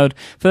to Linode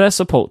for their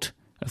support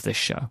of this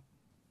show.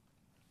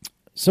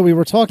 So we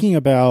were talking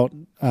about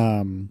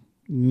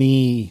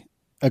me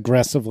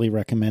aggressively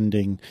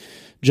recommending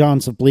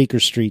Johns of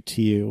Bleecker Street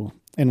to you,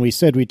 and we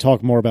said we'd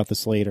talk more about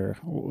this later.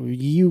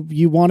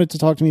 You wanted to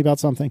talk to me about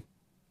something?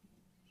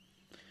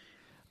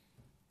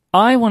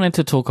 I wanted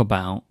to talk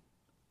about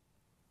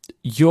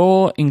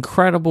your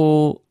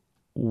incredible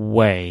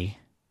way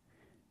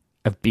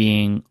of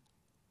being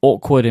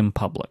awkward in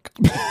public.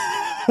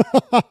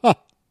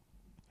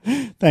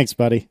 Thanks,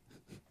 buddy.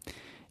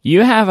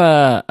 You have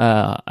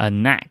a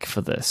knack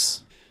for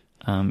this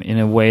in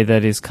a way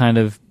that is kind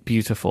of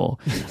beautiful.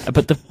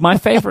 But my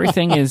favorite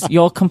thing is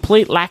your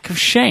complete lack of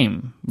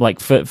shame, like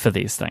for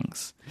these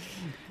things.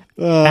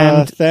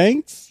 And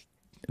thanks.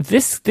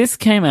 This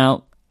came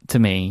out to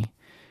me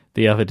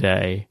the other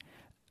day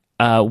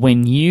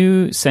when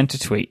you sent a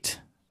tweet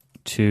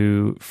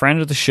to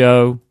friend of the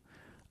show,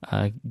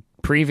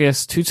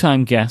 previous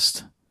 2-time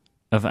guest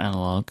of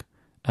Analog,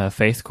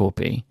 Faith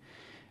Corby,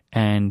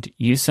 and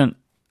you sent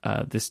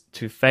this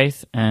to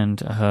Faith and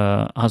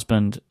her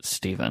husband,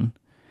 Stephen,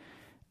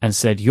 and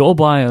said, your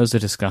bios are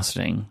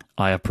disgusting.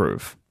 I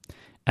approve.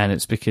 And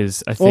it's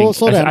because I think... Oh,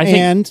 slow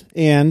down.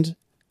 And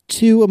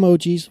 2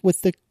 emojis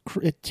with the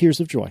tears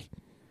of joy.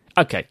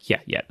 Okay,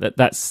 yeah.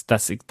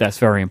 That's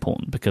very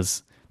important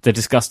because the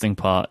disgusting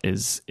part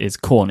is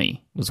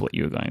corny, was what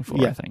you were going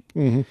for, I think.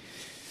 Mm-hmm.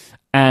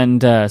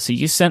 And so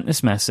you sent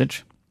this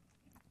message.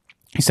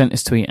 You sent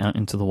this tweet out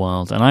into the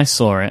world, and I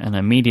saw it and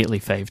immediately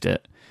faved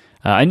it.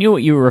 I knew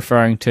what you were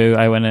referring to.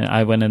 I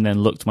went and then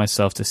looked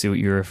myself to see what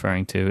you were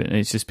referring to. And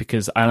it's just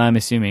because, and I'm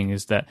assuming,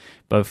 is that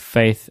both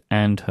Faith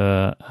and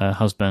her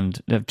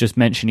husband have just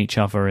mentioned each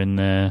other in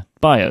their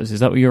bios.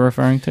 Is that what you're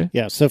referring to?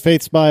 Yeah, so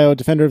Faith's bio,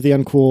 defender of the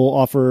uncool,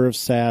 offerer of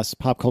sass,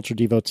 pop culture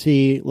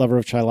devotee, lover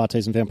of chai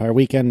lattes and Vampire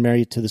Weekend,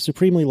 married to the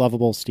supremely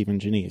lovable Stephen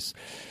Janice.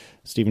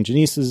 Stephen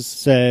Janice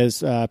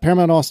says,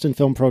 Paramount Austin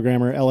film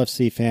programmer,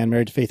 LFC fan,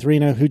 married to Faith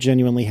Rena, who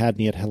genuinely had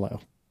me at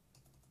hello.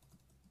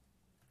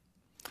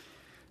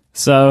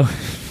 So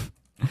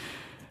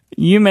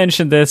you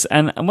mentioned this,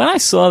 and when I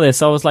saw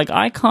this, I was like,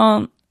 I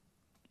can't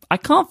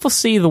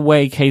foresee the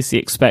way Casey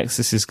expects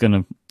this is going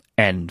to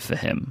end for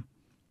him.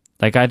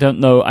 Like, I don't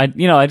know. I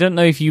don't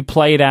know if you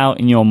played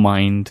out in your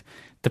mind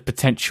the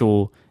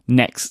potential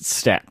next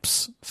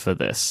steps for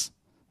this.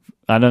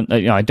 I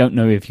don't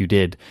know if you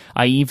did.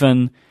 I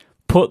even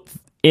put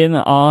in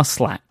our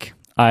Slack.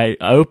 I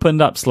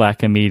opened up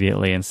Slack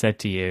immediately and said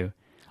to you,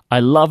 I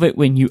love it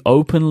when you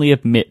openly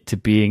admit to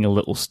being a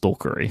little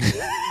stalkery.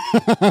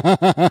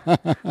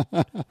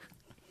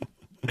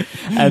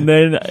 and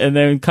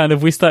then kind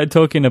of we started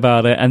talking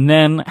about it, and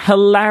then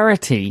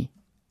hilarity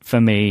for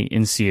me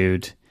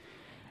ensued,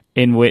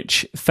 in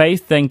which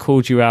Faith then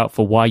called you out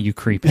for why you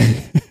creeping.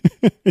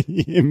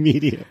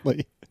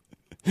 Immediately.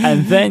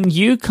 And then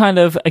you kind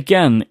of,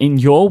 again, in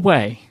your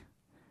way,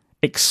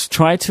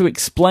 try to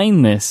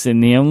explain this in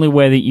the only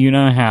way that you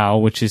know how,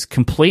 which is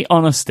complete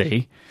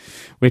honesty,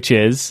 which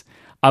is,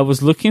 I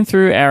was looking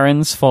through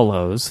Aaron's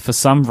follows for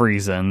some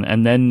reason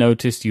and then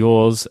noticed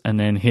yours and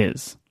then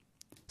his.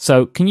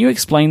 So can you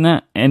explain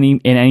that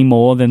any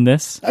more than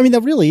this? I mean,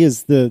 that really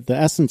is the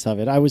essence of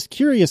it. I was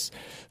curious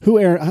who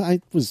Aaron...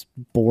 I was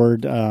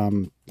bored. I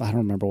don't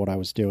remember what I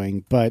was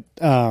doing, but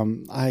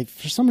I,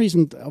 for some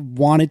reason,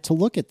 wanted to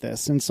look at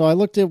this. And so I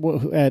looked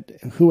at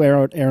who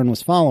Aaron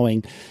was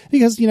following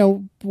because,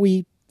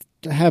 we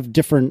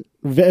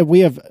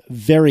have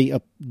very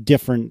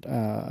different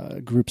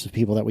groups of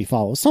people that we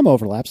follow. Some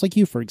overlaps, like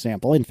you, for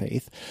example, in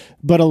Faith,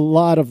 but a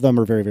lot of them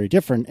are very, very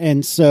different.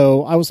 And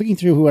so I was looking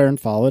through who Aaron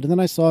followed, and then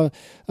I saw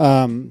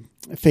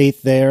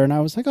Faith there, and I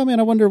was like, oh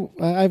man, I wonder,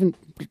 I haven't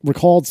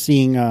recalled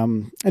seeing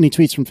any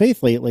tweets from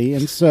Faith lately.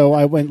 And so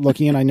I went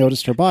looking and I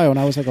noticed her bio, and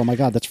I was like, oh my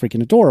God, that's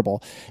freaking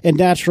adorable. And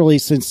naturally,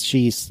 since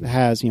she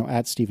has,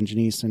 at Stephen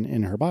Janice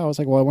in her bio, I was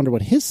like, well, I wonder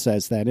what his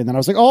says then. And then I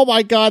was like, oh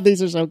my God,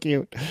 these are so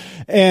cute.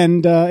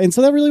 And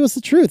so that really was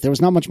the truth. There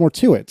was not much more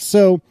to it.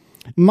 So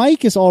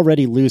Mike is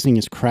already losing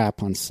his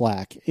crap on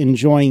Slack,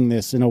 enjoying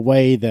this in a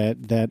way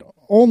that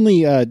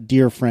only a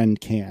dear friend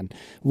can,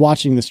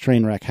 watching this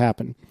train wreck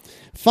happen.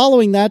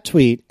 Following that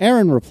tweet,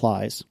 Aaron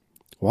replies,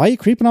 why are you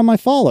creeping on my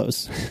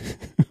follows?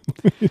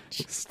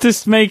 It's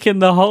just making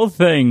the whole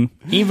thing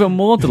even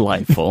more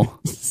delightful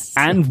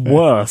and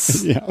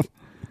worse. Yeah.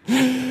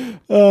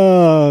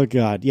 Oh,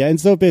 God. Yeah. And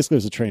so basically it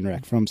was a train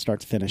wreck from start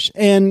to finish.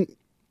 And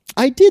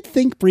I did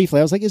think briefly,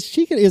 I was like,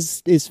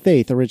 is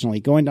Faith originally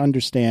going to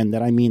understand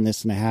that I mean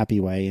this in a happy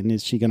way? And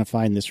is she going to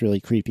find this really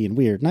creepy and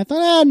weird? And I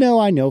thought, no,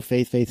 I know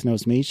Faith. Faith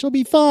knows me. She'll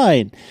be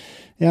fine.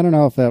 Yeah, I don't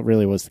know if that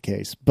really was the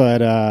case.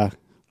 But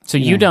so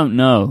you don't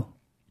know?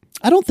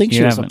 I don't think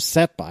she was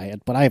upset by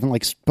it, but I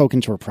haven't spoken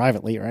to her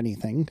privately or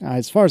anything.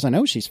 As far as I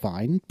know, she's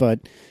fine.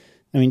 But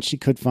I mean, she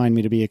could find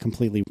me to be a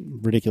completely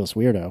ridiculous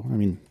weirdo. I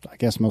mean, I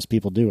guess most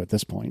people do at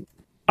this point.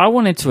 I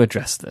wanted to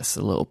address this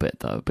a little bit,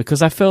 though,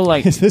 because I feel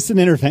like... Is this an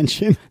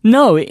intervention?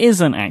 No, it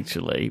isn't,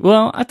 actually.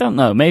 Well, I don't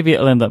know. Maybe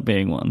it'll end up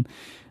being one.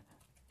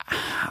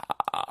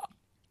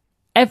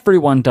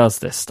 Everyone does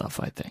this stuff,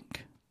 I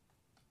think.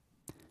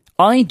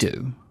 I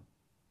do.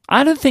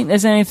 I don't think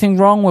there's anything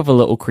wrong with a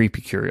little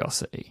creepy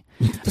curiosity.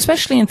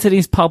 Especially into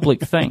these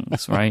public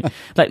things, right?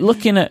 Like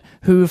looking at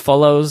who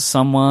follows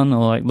someone,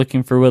 or like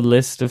looking through a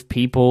list of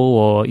people,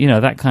 or,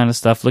 that kind of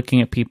stuff, looking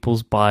at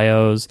people's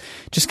bios,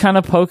 just kind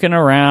of poking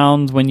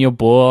around when you're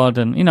bored.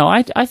 And,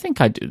 I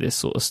think I do this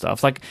sort of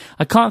stuff. Like,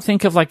 I can't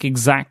think of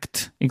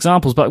exact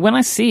examples, but when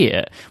I see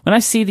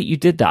that you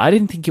did that, I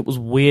didn't think it was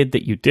weird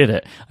that you did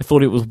it. I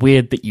thought it was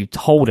weird that you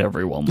told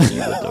everyone what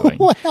you were doing.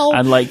 Well,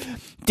 and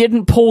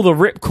didn't pull the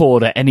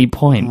ripcord at any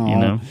point, you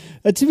know?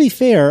 To be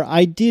fair,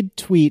 I did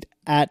tweet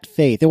at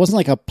Faith. It wasn't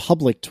like a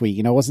public tweet,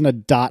 you know, it wasn't a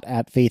dot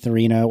at Faith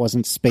Arena. It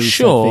wasn't space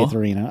at Faith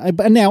Arena.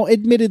 But now,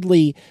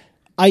 admittedly,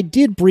 I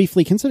did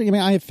briefly consider, I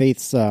mean, I have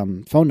Faith's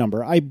phone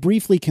number. I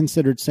briefly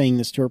considered saying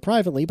this to her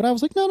privately, but I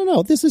was like,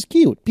 no, this is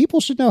cute.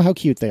 People should know how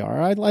cute they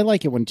are. I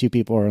like it when two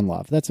people are in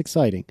love. That's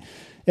exciting.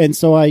 And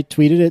so I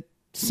tweeted it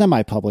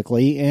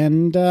semi-publicly,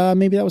 and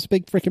maybe that was a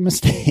big freaking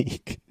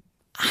mistake.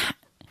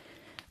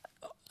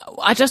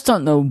 I just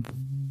don't know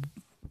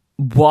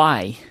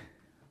why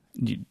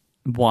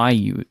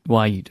you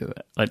do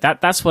it. Like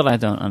that's what I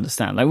don't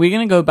understand. Like, we're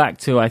going to go back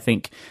to, I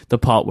think, the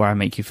part where I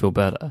make you feel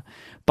better.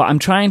 But I'm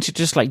trying to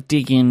just like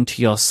dig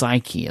into your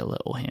psyche a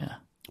little here.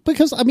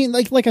 Because, I mean,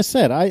 like I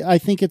said, I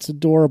think it's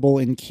adorable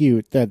and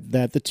cute that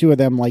the two of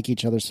them like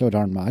each other so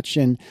darn much.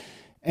 And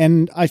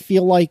I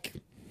feel like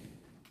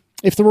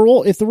if the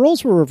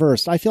roles were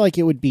reversed, I feel like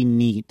it would be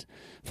neat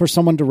for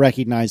someone to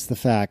recognize the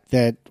fact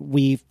that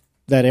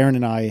Aaron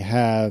and I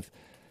have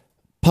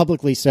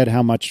publicly said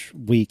how much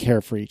we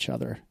care for each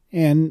other.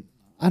 And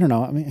I don't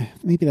know, I mean,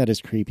 maybe that is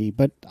creepy,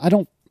 but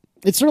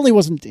it certainly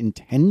wasn't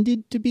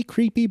intended to be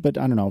creepy, but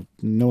I don't know,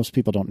 most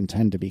people don't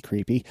intend to be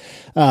creepy.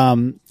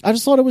 I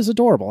just thought it was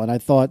adorable, and I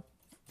thought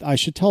I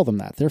should tell them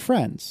that. They're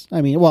friends.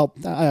 I mean, well,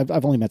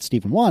 I've only met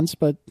Stephen once,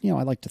 but, you know,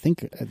 I like to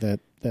think that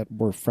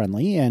we're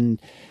friendly,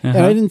 and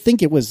I didn't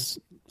think it was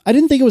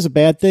a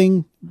bad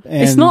thing.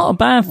 And, it's not a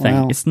bad thing.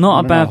 Well, it's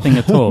not a bad thing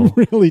at all.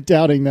 I'm really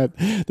doubting that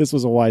this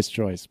was a wise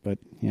choice, but,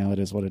 you know, it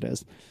is what it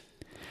is.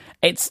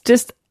 It's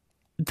just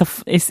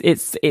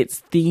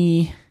it's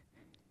the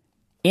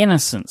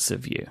innocence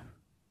of you,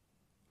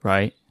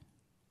 right?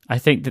 I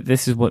think that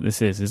this is what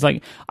this is. It's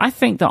like, I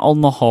think that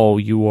on the whole,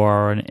 you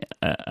are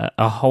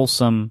a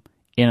wholesome,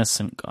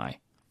 innocent guy.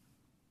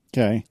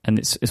 Okay. And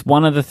it's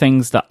one of the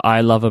things that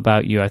I love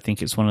about you. I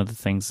think it's one of the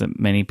things that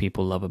many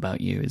people love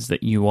about you, is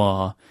that you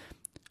are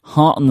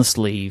heart on the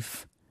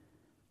sleeve,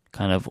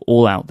 kind of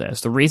all out there.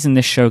 So the reason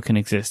this show can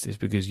exist is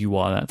because you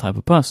are that type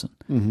of person.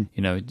 Mm-hmm.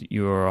 You know,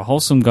 you're a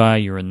wholesome guy,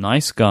 you're a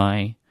nice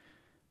guy,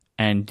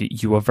 and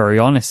you are very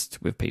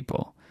honest with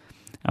people.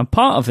 And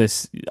part of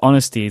this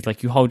honesty is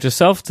like you hold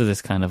yourself to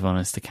this kind of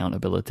honest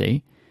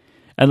accountability.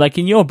 And like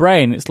in your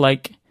brain, it's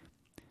like,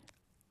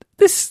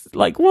 this,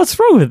 like, what's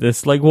wrong with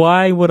this? Like,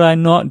 why would I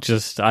not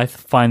just, I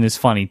find this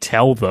funny,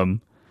 tell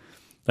them?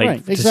 Like, right,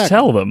 exactly. Just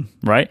tell them,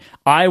 right?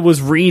 I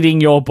was reading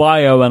your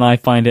bio and I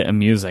find it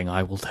amusing.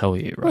 I will tell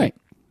you, right?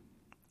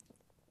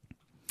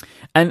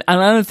 And I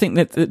don't think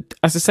that,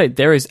 as I say,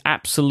 there is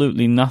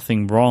absolutely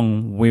nothing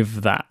wrong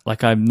with that.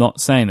 Like, I'm not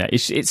saying that.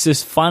 It's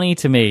just funny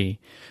to me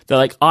that,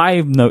 like,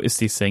 I've noticed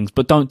these things,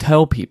 but don't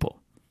tell people.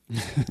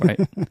 Right?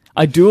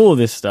 I do all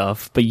this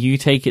stuff, but you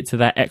take it to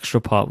that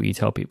extra part where you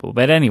tell people.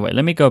 But anyway,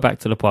 let me go back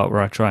to the part where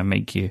I try and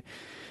make you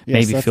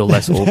maybe feel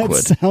less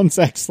awkward. That sounds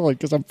excellent,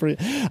 because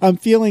I'm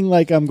feeling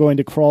like I'm going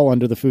to crawl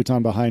under the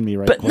futon behind me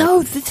But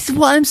no, this is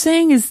what I'm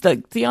saying, is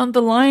that the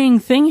underlying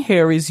thing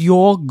here is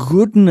your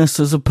goodness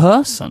as a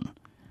person.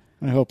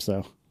 I hope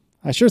so.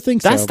 I sure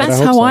think so. That's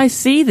how I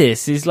see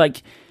this, is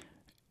like,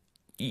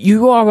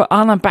 you are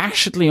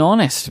unabashedly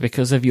honest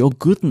because of your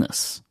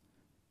goodness,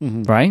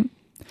 right?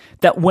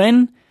 That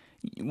when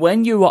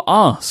you were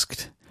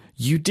asked,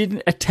 you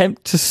didn't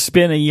attempt to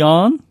spin a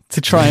yarn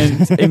to try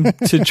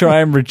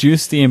and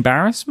reduce the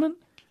embarrassment.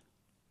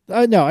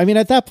 No, I mean,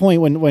 at that point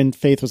when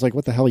Faith was like,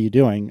 "What the hell are you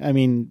doing?" I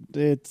mean,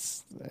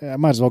 I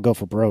might as well go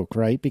for broke,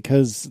 right?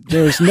 Because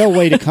there's no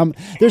way to come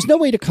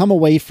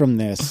away from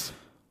this.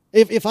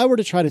 If I were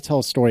to try to tell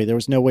a story, there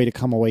was no way to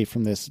come away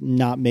from this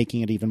not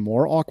making it even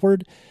more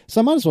awkward. So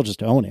I might as well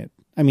just own it.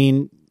 I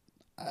mean,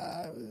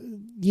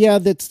 yeah,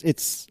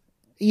 it's.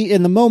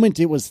 In the moment,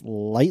 it was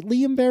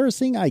lightly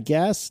embarrassing, I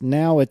guess.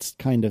 Now it's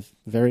kind of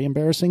very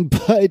embarrassing.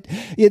 But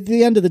at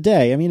the end of the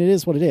day, I mean, it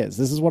is what it is.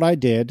 This is what I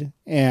did.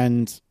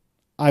 And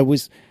I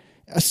was...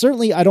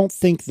 certainly, I don't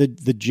think the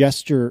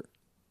gesture...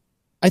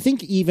 I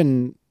think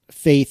even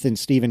Faith and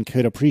Stephen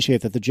could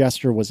appreciate that the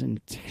gesture was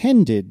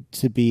intended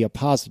to be a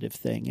positive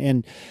thing.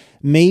 And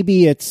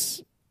maybe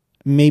it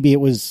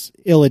was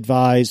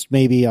ill-advised.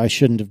 Maybe I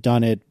shouldn't have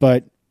done it.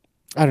 But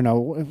I don't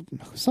know,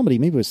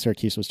 maybe it was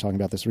Syracuse was talking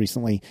about this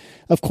recently.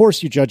 Of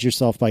course, you judge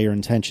yourself by your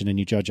intention and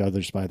you judge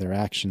others by their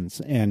actions.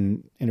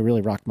 And it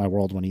really rocked my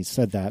world when he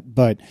said that.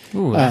 But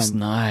ooh, that's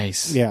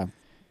nice. Yeah.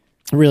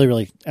 Really,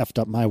 really effed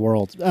up my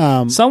world.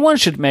 Someone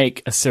should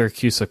make a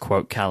Syracuse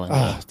quote calendar.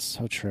 Oh, it's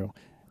so true.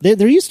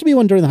 There used to be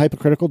one during the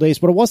Hypocritical days,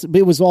 but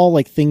it was all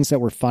like things that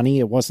were funny.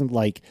 It wasn't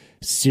like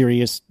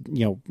serious,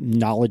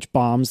 knowledge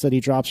bombs that he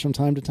drops from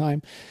time to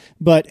time.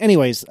 But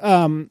anyways,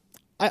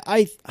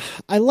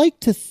 I like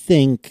to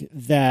think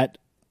that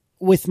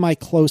with my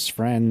close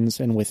friends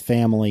and with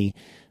family,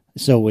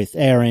 so with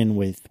Aaron,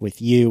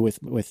 with you,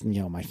 with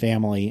my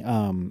family,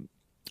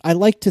 I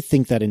like to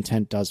think that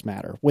intent does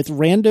matter. With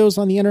randos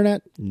on the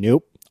internet,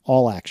 nope,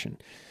 all action.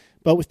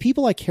 But with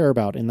people I care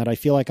about and that I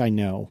feel like I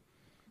know,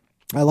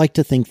 I like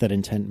to think that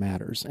intent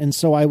matters. And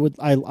so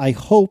I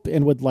hope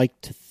and would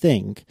like to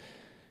think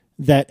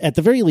that at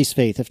the very least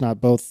Faith, if not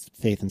both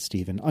Faith and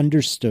Steven,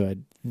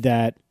 understood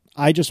that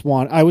I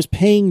was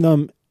paying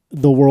them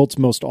the world's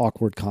most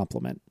awkward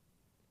compliment.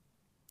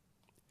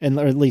 And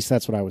or at least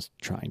that's what I was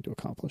trying to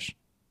accomplish.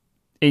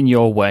 In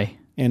your way.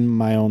 In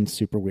my own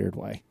super weird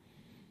way.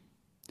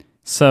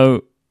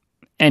 So,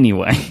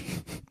 anyway,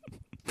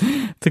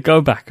 to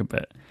go back a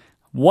bit,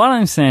 what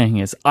I'm saying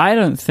is I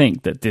don't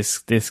think that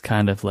this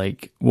kind of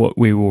like what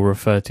we will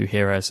refer to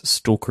here as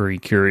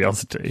stalkery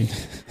curiosity,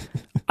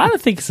 I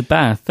don't think it's a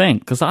bad thing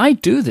because I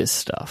do this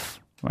stuff,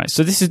 right?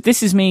 So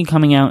this is me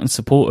coming out in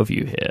support of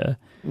you here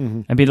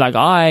and be like,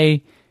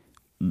 I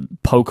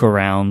poke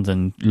around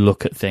and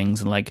look at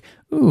things and like,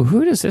 ooh,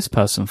 who does this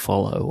person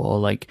follow? Or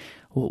like,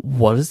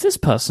 what does this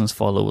person's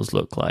followers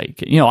look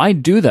like? You know, I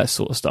do that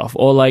sort of stuff.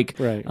 Or like,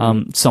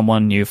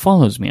 someone new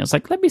follows me. I was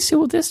like, let me see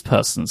what this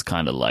person's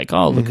kind of like.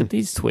 Oh, look at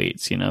these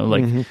tweets, you know,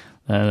 like,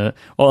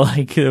 or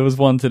like there was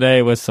one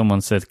today where someone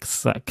said,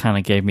 that kind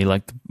of gave me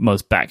like the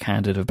most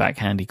backhanded of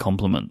backhandy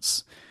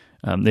compliments.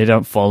 They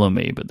don't follow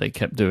me, but they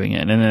kept doing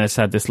it. And then I just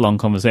had this long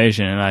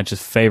conversation and I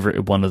just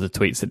favorited one of the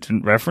tweets that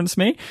didn't reference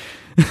me.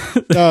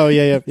 Oh,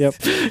 yeah, yep.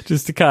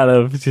 Just to kind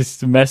of,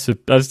 just to mess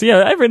with,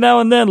 every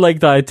now and then,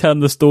 like, I turn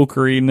the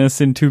stalkeriness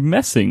into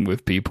messing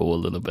with people a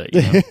little bit,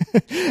 you know?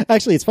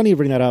 Actually, it's funny you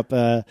bring that up.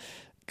 A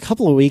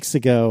couple of weeks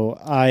ago,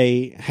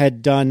 I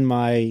had done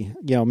my,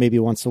 maybe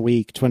once a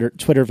week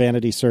Twitter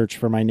vanity search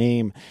for my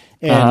name.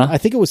 And I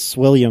think it was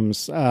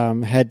Swilliams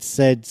had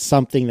said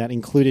something that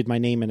included my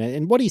name in it.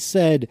 And what he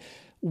said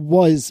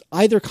was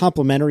either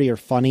complimentary or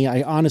funny.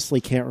 I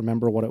honestly can't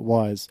remember what it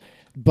was.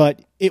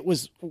 But it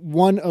was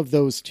one of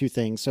those two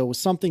things. So it was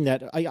something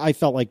that I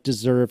felt like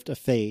deserved a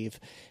fave.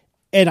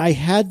 And I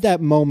had that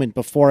moment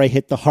before I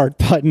hit the heart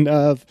button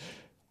of,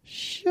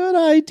 should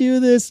I do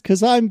this?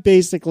 Because I'm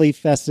basically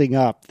fessing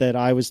up that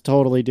I was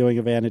totally doing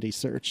a vanity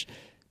search.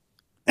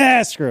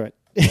 Screw it.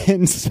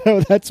 And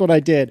so that's what I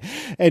did.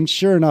 And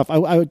sure enough,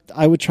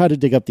 I would try to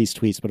dig up these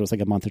tweets, but it was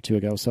like a month or two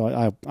ago, so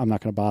I'm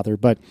not going to bother.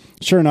 But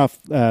sure enough,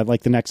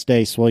 like the next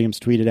day, Williams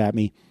tweeted at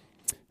me,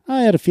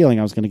 I had a feeling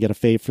I was going to get a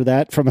fave for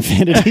that from a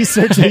vanity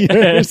search of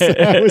yours.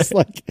 I was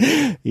like,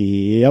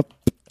 yep,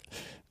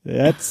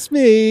 that's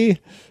me.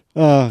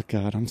 Oh,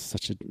 God, I'm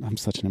such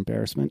an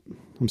embarrassment.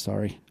 I'm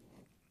sorry.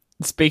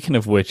 Speaking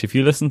of which, have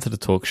you listened to the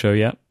talk show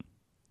yet?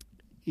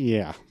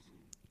 Yeah.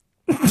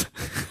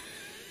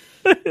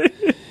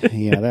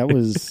 Yeah, that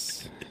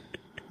was.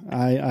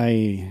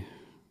 I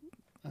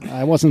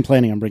wasn't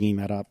planning on bringing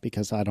that up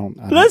because I don't.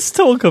 Let's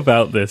talk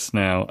about this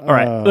now. All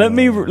right, let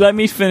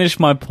me finish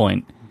my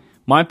point.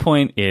 My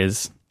point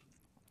is,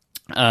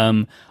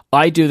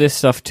 I do this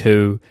stuff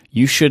too.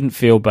 You shouldn't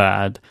feel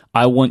bad.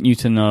 I want you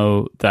to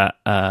know that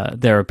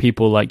there are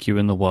people like you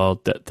in the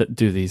world that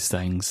do these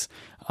things.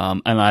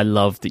 And I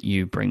love that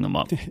you bring them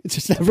up. It's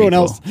just everyone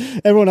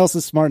else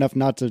is smart enough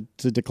not to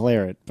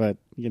declare it, but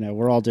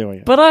we're all doing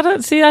it. But I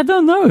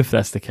don't know if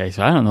that's the case.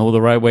 I don't know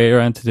the right way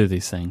around to do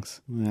these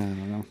things. I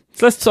don't know.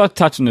 So let's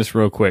touch on this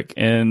real quick.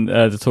 In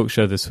the talk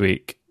show this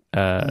week,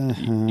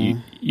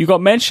 you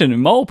got mentioned on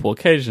multiple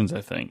occasions,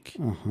 I think.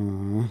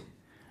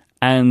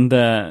 And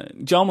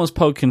John was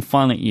poking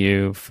fun at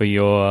you for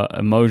your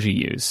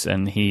emoji use,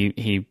 and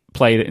he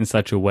played it in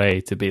such a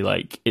way to be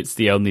like, it's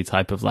the only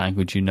type of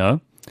language you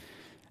know.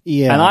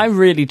 Yeah. And I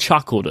really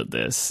chuckled at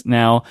this.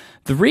 Now,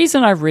 the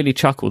reason I really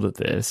chuckled at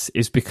this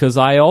is because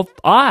I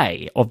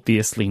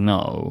obviously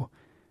know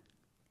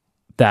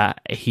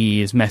that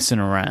he is messing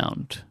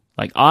around.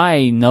 Like,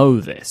 I know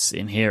this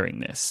in hearing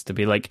this, to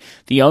be like,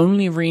 the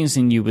only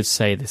reason you would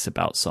say this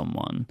about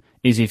someone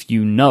is if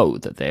you know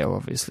that they are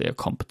obviously a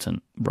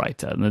competent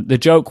writer. And the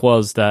joke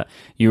was that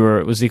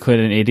was he called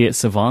an idiot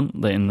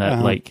savant? In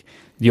that, like,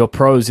 your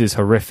prose is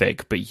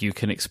horrific, but you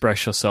can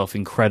express yourself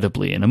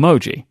incredibly in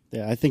emoji.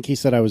 Yeah, I think he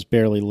said I was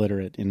barely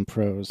literate in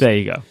prose. There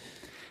you go.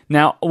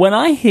 Now, when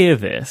I hear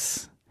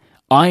this,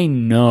 I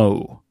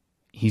know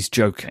he's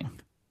joking.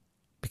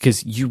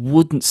 Because you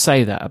wouldn't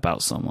say that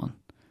about someone,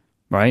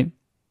 right?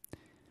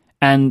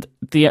 And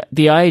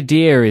the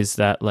idea is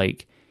that,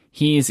 like,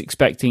 he is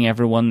expecting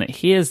everyone that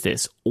hears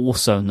this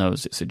also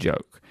knows it's a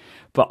joke.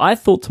 But I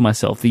thought to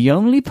myself, the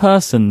only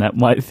person that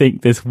might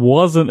think this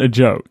wasn't a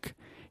joke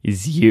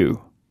is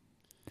you.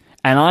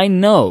 And I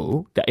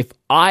know that if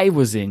I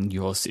was in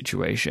your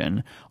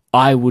situation,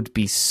 I would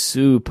be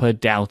super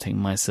doubting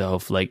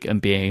myself, like, and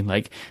being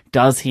like,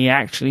 does he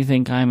actually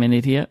think I'm an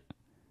idiot?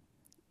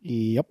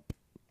 Yep.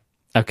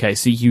 Okay,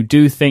 so you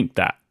do think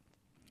that.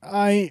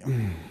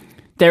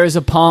 There is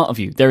a part of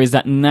you. There is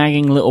that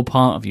nagging little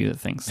part of you that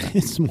thinks that.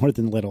 It's more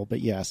than little,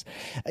 but yes.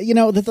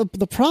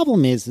 The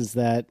problem is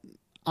that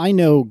I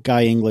know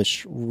Guy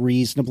English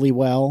reasonably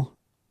well,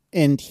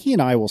 and he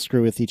and I will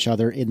screw with each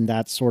other in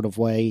that sort of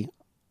way,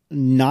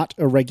 not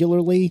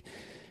irregularly.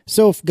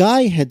 So if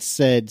Guy had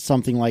said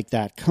something like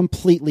that,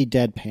 completely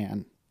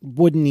deadpan,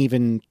 wouldn't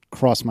even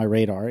cross my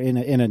radar in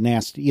a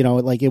nasty,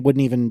 like it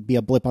wouldn't even be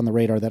a blip on the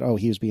radar that,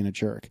 he was being a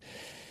jerk.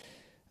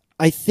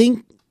 I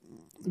think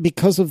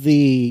because of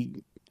the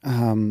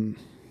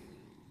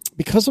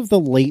because of the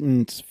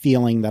latent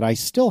feeling that I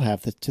still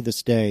have to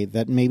this day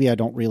that maybe I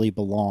don't really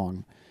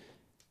belong.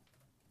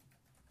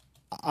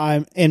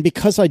 And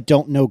because I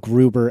don't know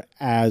Gruber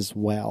as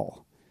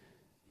well,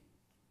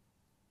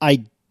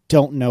 I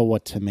don't know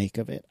what to make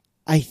of it.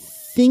 I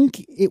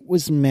think it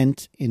was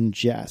meant in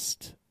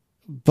jest,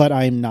 but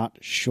I'm not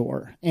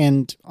sure.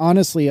 And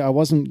honestly, I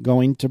wasn't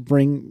going to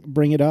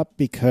bring it up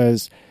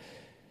because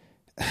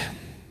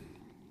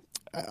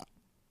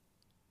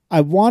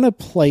I want to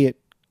play it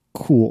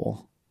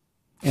cool,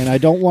 and I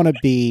don't want to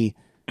be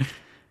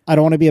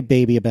a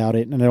baby about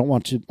it, and I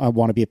want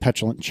to be a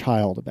petulant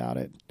child about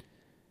it.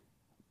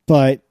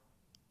 But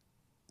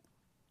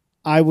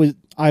I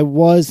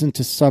was, and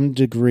to some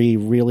degree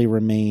really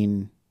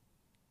remain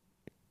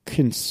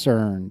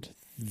concerned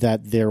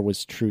that there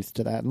was truth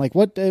to that. And like,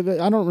 what, I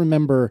don't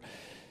remember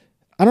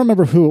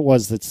who it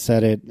was that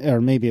said it, or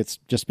maybe it's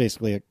just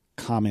basically a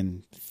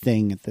common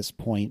thing at this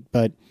point,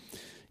 but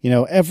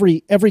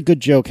every good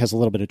joke has a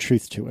little bit of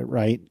truth to it.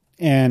 Right.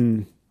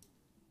 And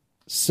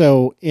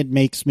so it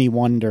makes me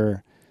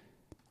wonder,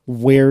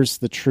 where's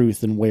the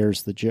truth and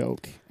where's the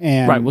joke?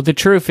 And right. Well, the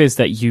truth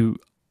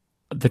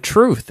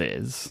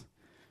is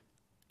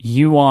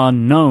you are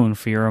known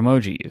for your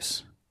emoji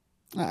use.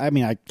 I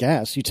mean, I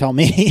guess you tell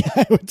me.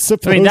 I would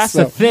suppose. I mean, that's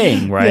so. the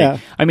thing, right? Yeah.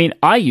 I mean,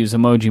 I use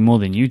emoji more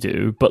than you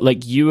do, but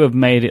like you have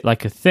made it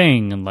like a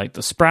thing, and like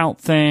the Sprout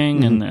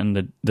thing, mm-hmm.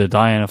 and the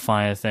Diana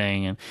Fire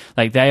thing, and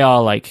like they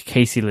are like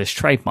Casey List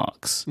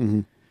trademarks. Mm-hmm.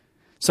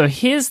 So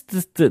here's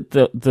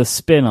the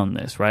spin on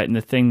this, right? And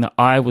the thing that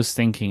I was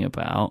thinking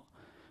about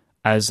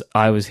as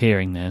I was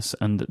hearing this,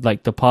 and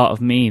like the part of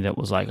me that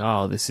was like,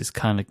 oh, this is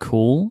kind of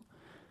cool.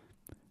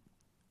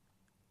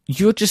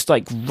 You're just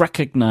like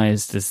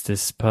recognized as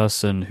this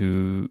person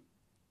who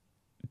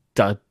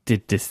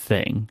did this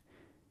thing,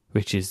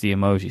 which is the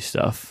emoji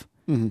stuff.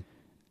 Mm-hmm.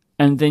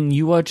 And then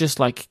you are just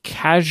like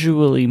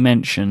casually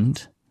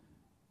mentioned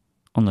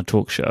on the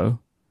talk show.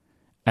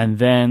 And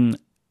then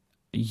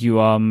you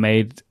are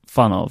made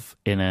fun of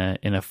in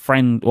a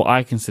friend, what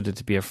I consider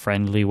to be a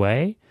friendly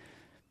way.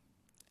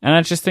 And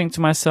I just think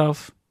to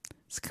myself,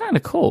 it's kind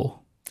of cool.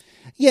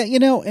 Yeah,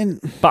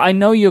 but I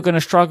know you're going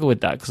to struggle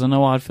with that because I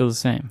know I'd feel the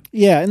same.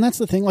 Yeah, and that's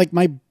the thing. Like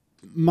my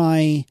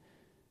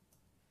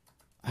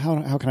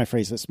how can I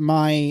phrase this?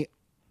 My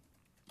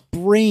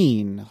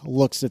brain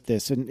looks at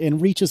this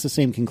and reaches the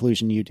same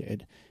conclusion you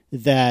did,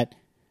 that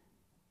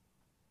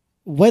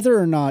whether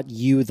or not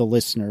you, the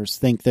listeners,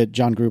 think that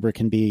John Gruber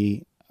can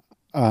be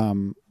a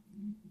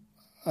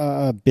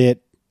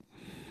bit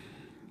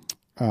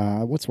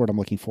what's the word I'm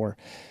looking for?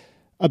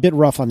 A bit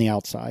rough on the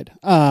outside.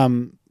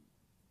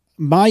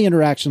 My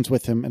interactions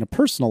with him in a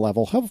personal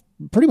level have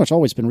pretty much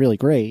always been really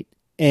great.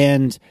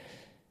 And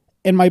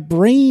my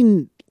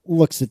brain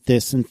looks at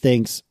this and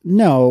thinks,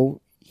 no,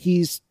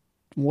 he's,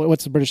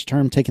 what's the British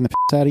term, taking the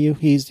piss out of you?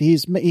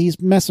 He's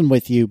messing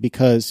with you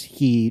because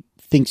he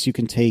thinks you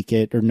can take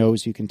it or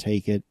knows you can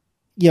take it.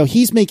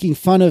 He's making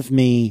fun of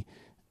me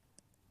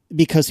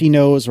because he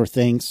knows or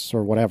thinks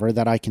or whatever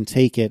that I can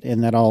take it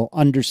and that I'll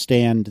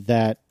understand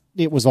that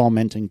it was all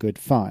meant in good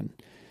fun.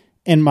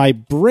 And my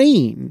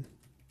brain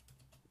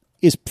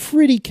is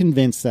pretty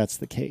convinced that's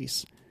the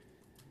case.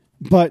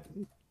 But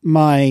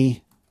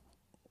my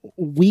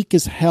weak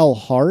as hell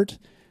heart,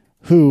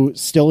 who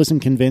still isn't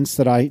convinced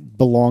that I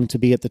belong to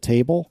be at the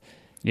table,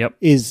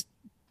 is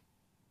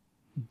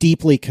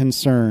deeply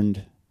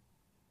concerned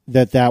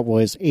that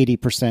was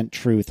 80%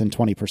 truth and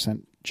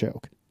 20%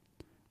 joke.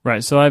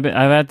 Right, so I've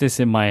had this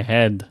in my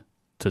head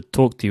to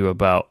talk to you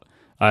about.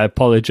 I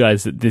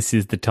apologize that this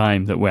is the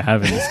time that we're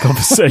having this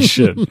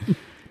conversation.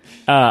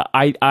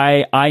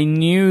 I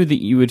knew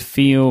that you would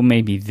feel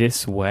maybe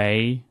this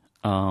way,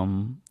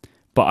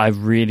 but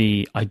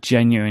I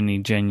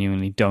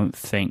genuinely don't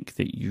think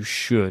that you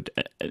should.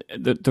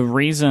 The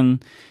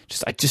reason,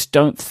 I just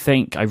don't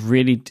think I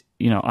really,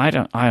 I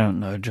don't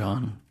know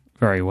John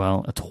very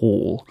well at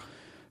all,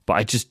 but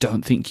I just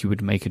don't think you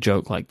would make a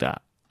joke like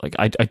that. Like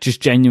I just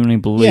genuinely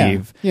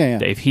believe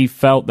that if he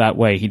felt that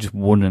way, he just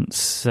wouldn't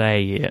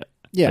say it.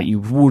 Yeah. That you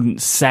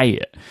wouldn't say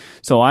it.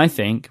 So I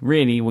think,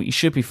 really, what you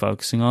should be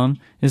focusing on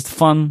is the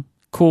fun,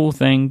 cool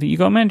thing that you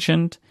got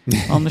mentioned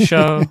on the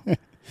show.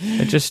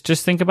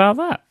 just think about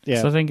that.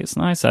 Yeah. So I think it's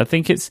nice. I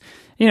think it's,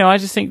 I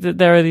just think that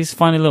there are these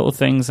funny little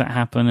things that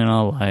happen in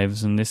our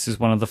lives, and this is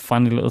one of the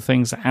funny little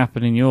things that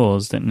happen in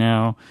yours that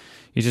now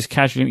you just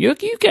casually... You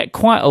get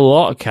quite a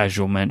lot of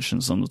casual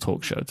mentions on the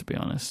talk show, to be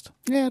honest.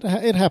 Yeah,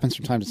 it happens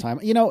from time to time.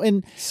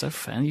 And... So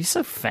fun. You're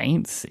so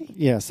fancy.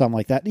 Yeah, something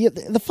like that. Yeah,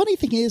 the funny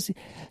thing is,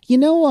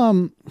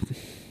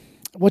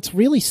 what's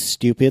really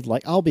stupid,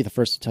 like, I'll be the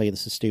first to tell you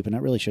this is stupid. I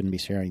really shouldn't be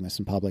sharing this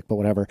in public, but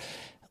whatever.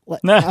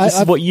 No, this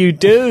is what you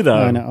do, though.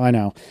 I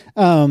know.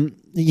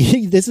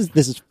 This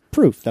is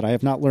proof that I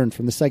have not learned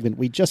from the segment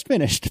we just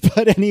finished.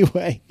 But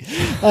anyway,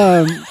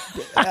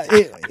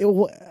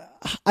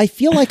 I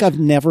feel like I've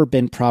never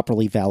been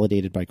properly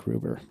validated by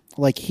Gruber.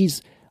 Like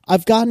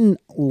I've gotten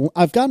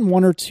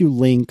one or two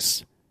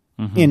links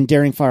in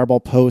Daring Fireball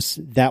posts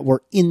that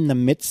were in the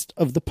midst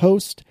of the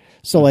post,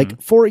 So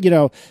like for,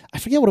 I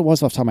forget what it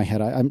was off the top of my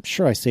head. I'm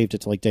sure I saved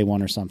it to like day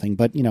one or something,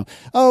 but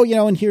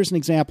and here's an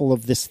example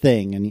of this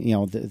thing.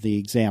 And, the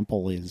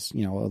example is, a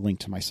link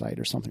to my site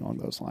or something along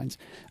those lines.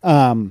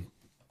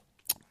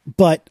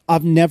 But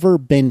I've never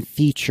been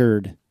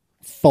featured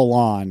full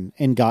on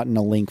and gotten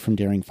a link from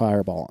Daring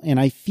Fireball, and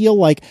I feel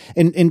like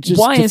and just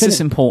why is this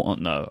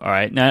important though? All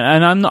right, now,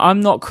 and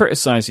I'm not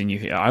criticizing you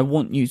here. I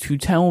want you to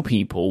tell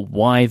people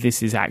why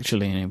this is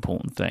actually an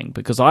important thing,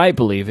 because I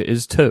believe it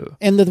is too.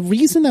 And the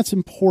reason that's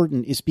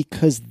important is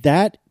because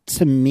that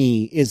to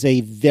me is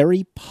a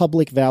very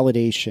public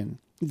validation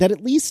that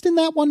at least in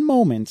that one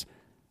moment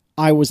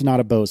I was not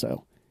a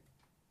bozo.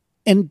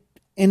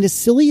 And as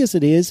silly as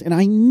it is, and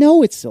I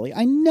know it's silly,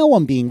 I know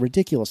I'm being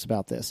ridiculous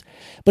about this,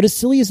 but as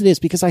silly as it is,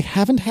 because I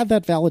haven't had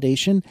that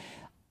validation,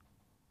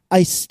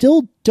 I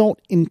still don't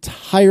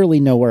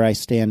entirely know where I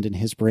stand in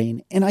his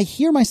brain. And I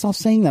hear myself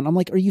saying that. And I'm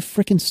like, are you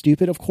freaking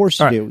stupid? Of course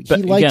you do.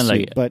 He likes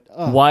you, but...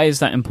 why is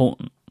that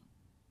important?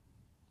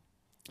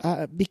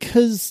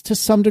 Because to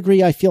some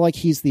degree, I feel like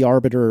he's the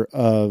arbiter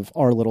of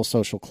our little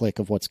social clique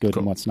of what's good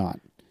and what's not.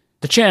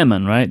 The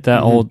chairman, right?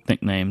 That old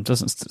nickname.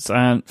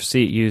 I don't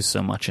see it used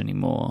so much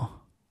anymore.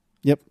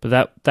 Yep.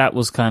 But that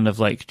was kind of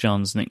like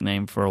John's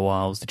nickname for a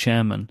while, was the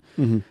chairman.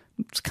 Mm-hmm.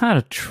 It's kind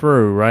of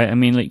true, right? I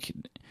mean, like,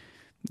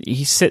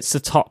 he sits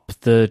atop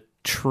the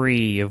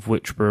tree of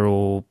which we're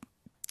all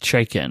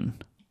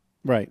shaken.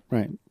 Right.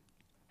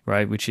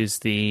 Right, which is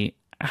the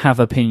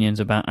have opinions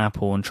about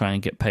Apple and try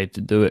and get paid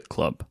to do it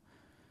club.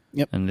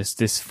 Yep. And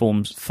this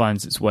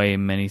finds its way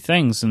in many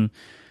things, and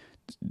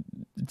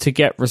to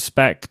get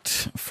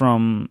respect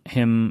from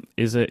him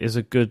is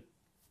a good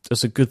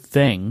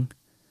thing,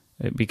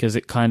 because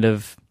it kind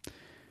of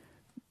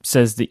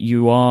says that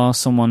you are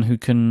someone who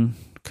can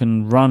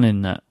run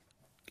in that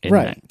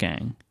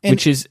gang,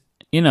 which is,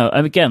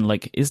 again,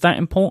 like, is that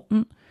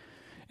important?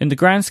 In the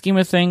grand scheme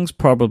of things,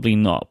 probably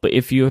not. But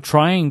if you're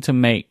trying to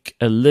make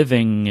a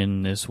living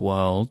in this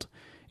world,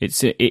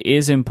 it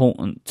is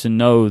important to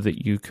know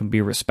that you can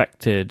be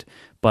respected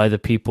by the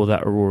people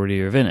that are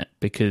already within it.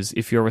 Because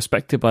if you're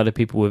respected by the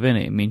people within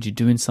it, it means you're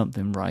doing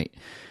something right.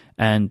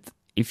 And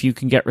if you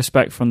can get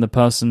respect from the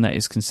person that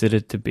is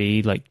considered to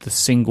be like the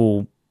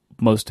single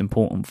most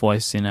important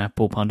voice in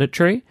Apple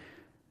punditry,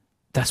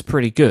 that's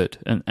pretty good.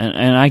 And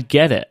I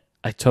get it.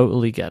 I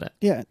totally get it.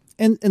 Yeah.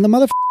 And the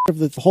motherfucker of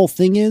the whole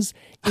thing is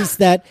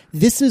that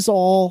this is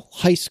all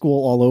high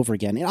school all over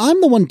again. And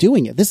I'm the one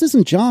doing it. This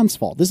isn't John's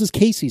fault. This is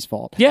Casey's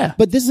fault. Yeah.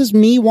 But this is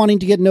me wanting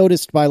to get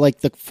noticed by like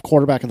the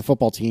quarterback of the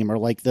football team or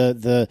like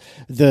the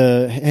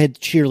head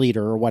cheerleader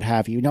or what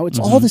have you. It's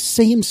all the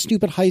same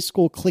stupid high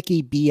school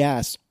cliquey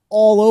BS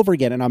all over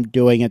again. And I'm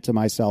doing it to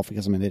myself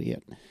because I'm an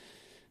idiot.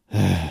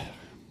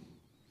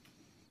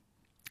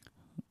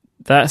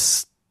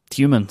 That's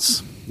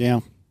humans.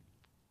 Yeah.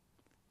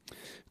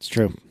 It's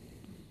true.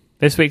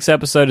 This week's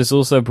episode is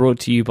also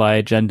brought to you by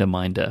Agenda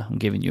Minder. I'm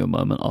giving you a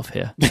moment off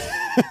here.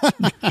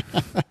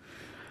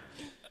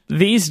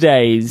 These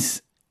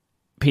days,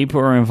 people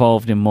are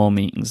involved in more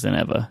meetings than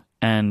ever,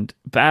 and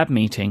bad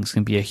meetings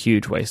can be a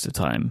huge waste of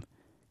time.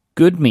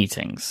 Good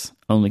meetings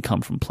only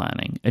come from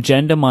planning.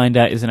 Agenda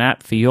Minder is an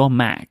app for your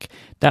Mac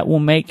that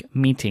will make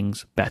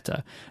meetings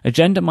better.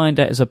 Agenda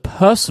Minder is a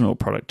personal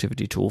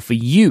productivity tool for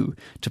you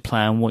to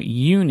plan what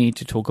you need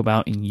to talk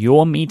about in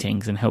your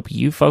meetings and help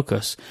you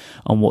focus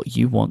on what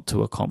you want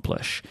to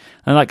accomplish.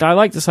 And I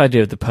like this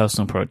idea of the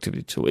personal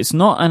productivity tool. It's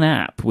not an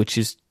app which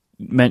is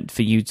meant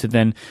for you to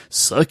then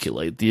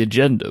circulate the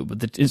agenda,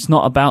 but it's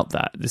not about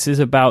that. This is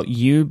about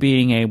you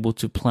being able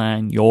to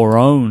plan your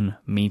own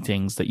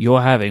meetings that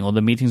you're having, or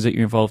the meetings that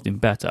you're involved in,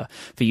 better,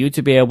 for you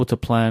to be able to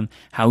plan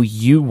how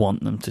you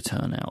want them to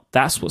turn out.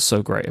 That's what's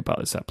so great about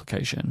this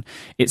application.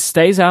 It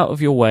stays out of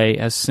your way,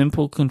 has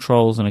simple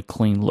controls and a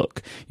clean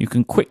look. You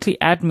can quickly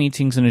add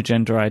meetings and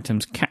agenda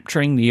items,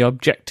 capturing the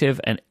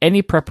objective and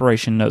any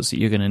preparation notes that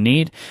you're going to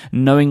need.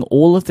 Knowing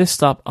all of this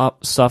stuff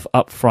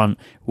up front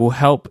will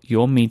help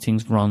your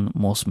meetings run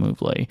more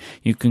smoothly.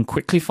 You can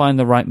quickly find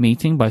the right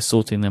meeting by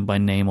sorting them by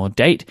name or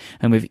date,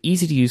 and with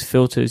easy-to-use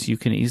filters, you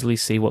can easily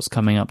see what's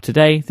coming up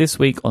today, this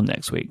week, or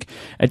next week.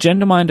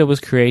 Agenda Minder was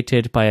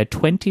created by a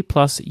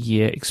 20-plus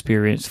year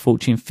experienced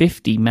Fortune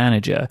 50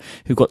 manager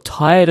who got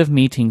tired of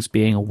meetings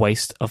being a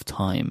waste of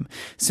time.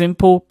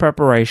 Simple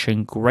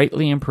preparation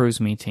greatly improves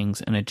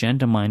meetings, and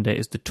Agenda Minder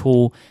is the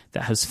tool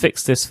that has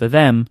fixed this for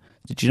them.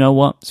 Did you know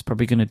what? It's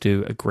probably going to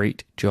do a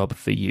great job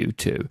for you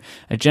too.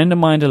 Agenda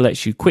Minder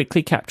lets you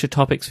quickly capture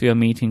topics for your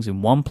meetings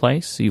in one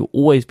place, so you'll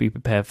always be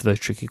prepared for those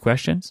tricky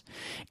questions.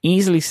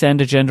 Easily send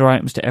agenda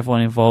items to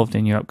everyone involved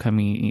in your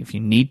upcoming meeting if you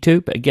need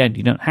to, but again,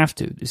 you don't have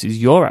to. This is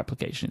your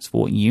application. It's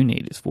for what you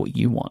need. It's for what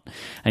you want.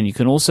 And you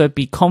can also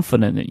be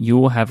confident that you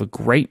will have a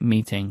great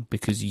meeting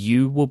because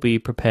you will be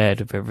prepared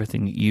with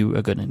everything that you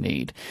are going to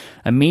need.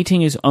 A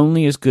meeting is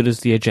only as good as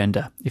the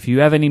agenda. If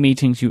you have any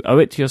meetings, you owe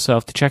it to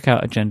yourself to check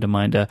out Agenda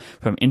Minder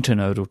from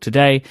Internodal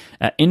today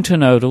at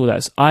Internodal,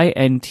 that's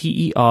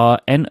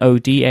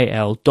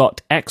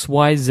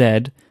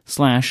INTERNODAL.xyz/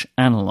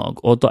 .brits/analog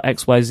or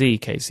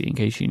 .xyz, Casey, in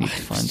case you need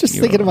to find I was just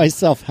thinking to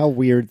myself how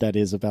weird that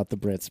is about the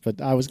Brits,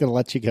 but I was going to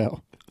let you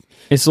go.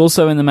 It's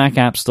also in the Mac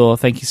App Store.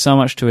 Thank you so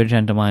much to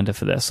Agenda Minder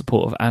for their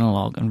support of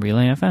Analog and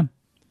Relay FM.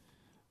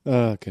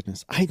 Oh,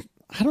 goodness. I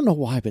don't know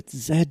why, but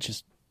Zed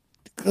just...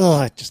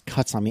 it just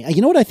cuts on me.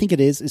 You know what I think it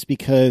is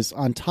because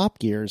on Top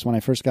Gears, when I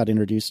first got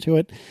introduced to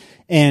it,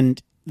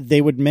 and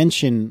they would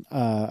mention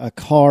a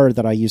car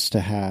that I used to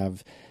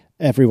have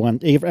every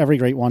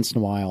great once in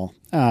a while,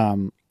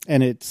 and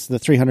it's the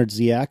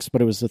 300ZX,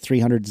 but it was the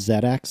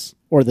 300ZX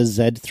or the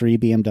Z3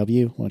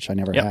 BMW, which I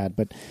never had.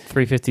 But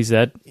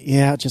 350Z.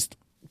 Yeah,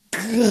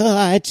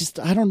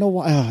 I don't know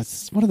why.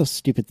 It's one of those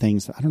stupid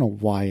things. I don't know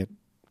why it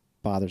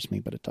bothers me,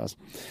 but it does.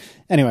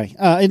 Anyway,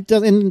 it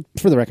does, and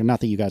for the record, not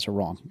that you guys are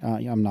wrong.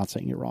 I'm not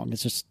saying you're wrong.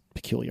 It's just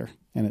peculiar,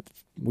 and it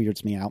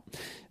weirds me out.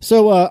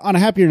 So on a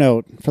happier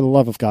note, for the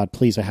love of God,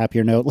 please, a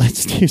happier note,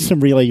 let's do some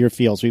Relay Your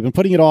Feels. We've been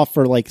putting it off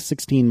for like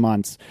 16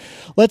 months.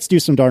 Let's do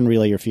some darn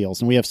Relay Your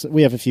Feels, and we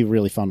have a few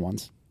really fun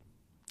ones.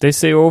 They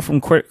say all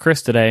from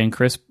Chris today, and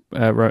Chris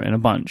wrote in a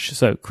bunch.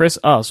 So Chris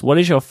asks, what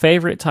is your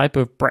favorite type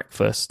of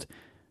breakfast?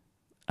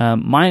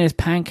 Mine is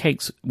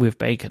pancakes with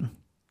bacon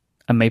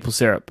and maple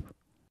syrup.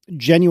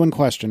 Genuine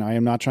question. I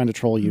am not trying to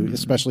troll you,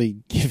 especially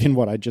given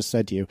what I just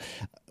said to you.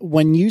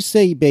 When you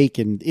say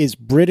bacon, is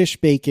British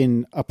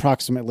bacon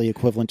approximately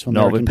equivalent to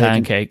American bacon? Not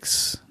with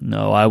pancakes.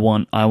 No, I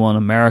want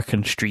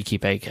American streaky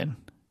bacon.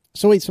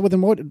 So wait,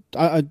 then what?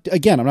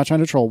 Again, I'm not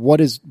trying to troll.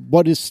 What is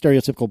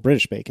stereotypical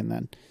British bacon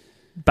then?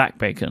 Back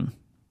bacon.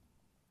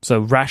 So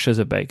rashers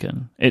of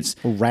bacon. It's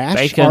rash,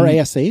 bacon,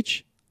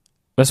 R-A-S-H?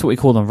 That's what we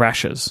call them,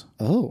 rashers.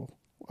 Oh.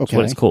 That's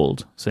what it's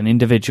called. So an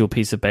individual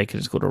piece of bacon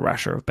is called a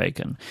rasher of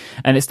bacon.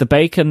 And it's the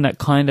bacon that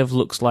kind of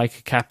looks like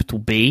a capital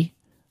B.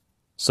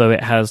 So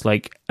it has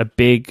like a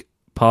big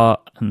part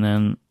and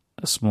then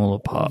a smaller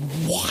part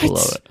below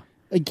it.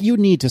 Like, you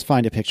need to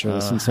find a picture of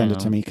this and send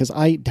it to me because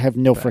I have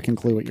no freaking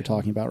clue what you're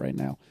talking about right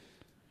now.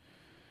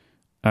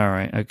 All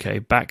right. Okay.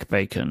 Back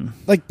bacon.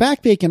 Like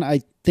back bacon,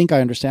 I think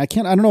I understand.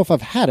 I don't know if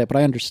I've had it, but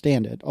I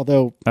understand it.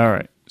 Although. All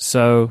right.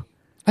 So.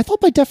 I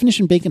thought by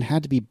definition bacon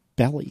had to be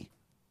belly.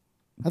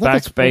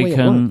 Back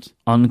bacon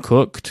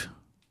uncooked.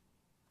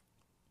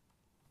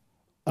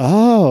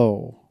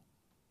 Oh,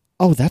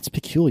 that's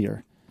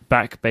peculiar.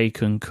 Back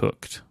bacon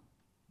cooked.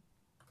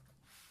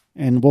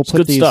 And we'll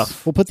put these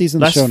stuff. We'll put these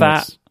in the show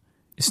notes.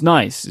 It's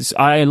nice.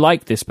 I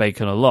like this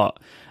bacon a lot.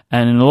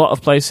 And in a lot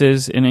of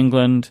places in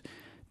England,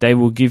 they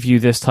will give you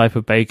this type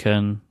of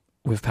bacon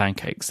with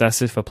pancakes. That's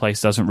if a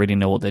place doesn't really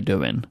know what they're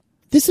doing.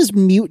 This is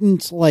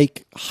mutant,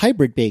 like,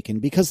 hybrid bacon,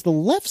 because the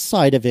left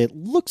side of it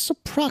looks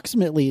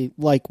approximately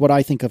like what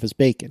I think of as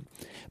bacon.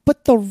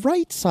 But the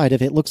right side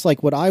of it looks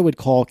like what I would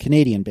call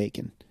Canadian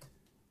bacon.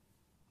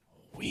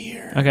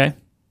 Weird. Okay.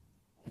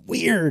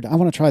 Weird. I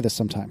want to try this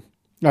sometime.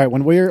 All right,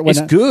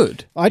 it's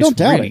good. I don't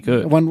doubt really it.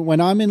 Good.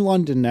 When I'm in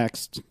London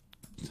next,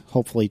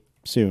 hopefully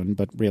soon,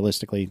 but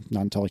realistically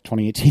not until like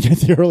 2018 at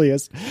the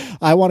earliest,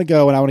 I want to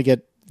go and I want to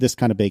get this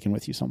kind of bacon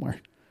with you somewhere.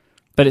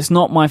 But it's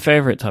not my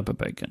favorite type of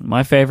bacon.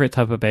 My favorite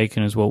type of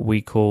bacon is what we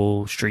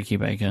call streaky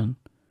bacon.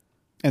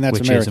 And that's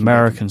which is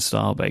American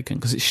style bacon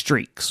because it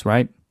streaks,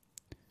 right?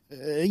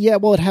 Yeah,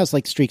 well, it has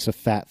like streaks of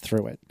fat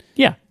through it.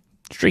 Yeah,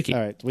 streaky. All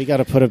right, we got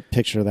to put a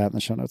picture of that in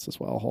the show notes as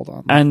well. Hold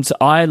on. And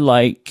I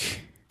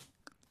like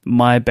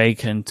my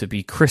bacon to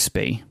be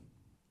crispy,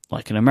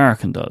 like an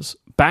American does.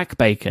 Back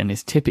bacon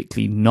is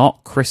typically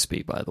not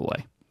crispy, by the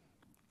way.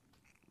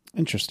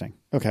 Interesting.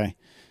 Okay.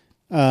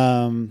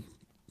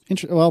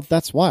 Well,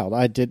 that's wild.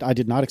 I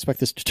did not expect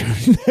this to turn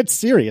that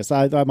serious.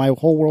 My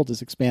whole world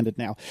is expanded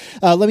now.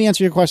 Let me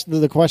answer your question.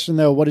 The question,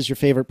 though, what is your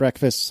favorite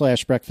breakfast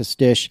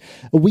dish?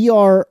 We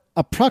are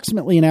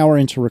approximately an hour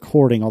into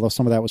recording, although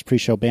some of that was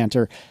pre-show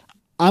banter.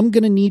 I'm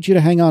going to need you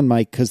to hang on,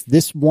 Mike, because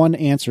this one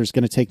answer is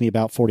going to take me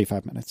about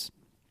 45 minutes.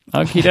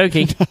 Okie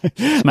dokie.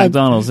 It's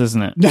McDonald's,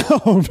 isn't it? No,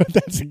 but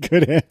that's a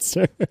good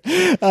answer.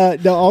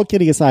 No, all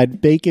kidding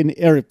aside, bacon.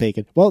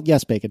 Well,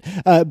 yes, bacon.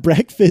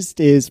 Breakfast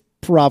is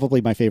probably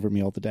my favorite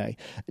meal of the day.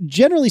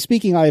 Generally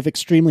speaking, I have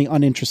extremely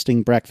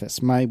uninteresting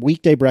breakfasts. My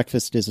weekday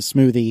breakfast is a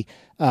smoothie,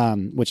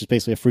 which is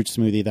basically a fruit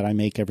smoothie that I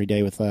make every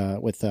day with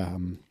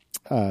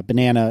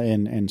banana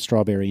and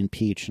strawberry and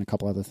peach and a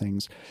couple other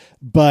things.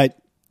 But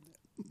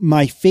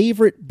my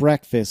favorite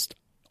breakfast,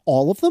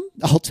 all of them?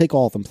 I'll take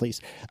all of them,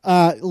 please.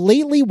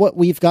 Lately, what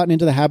we've gotten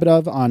into the habit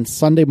of on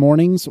Sunday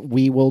mornings,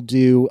 we will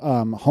do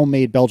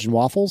homemade Belgian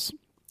waffles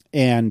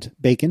and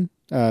bacon.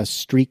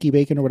 Streaky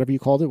bacon or whatever you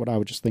called it, what I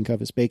would just think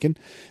of as bacon.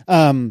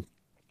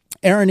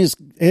 Aaron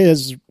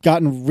has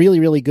gotten really,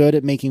 really good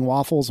at making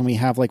waffles, and we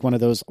have like one of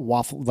those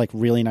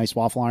really nice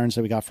waffle irons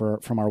that we got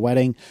from our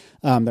wedding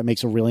that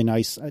makes a really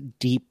nice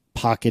deep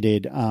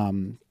pocketed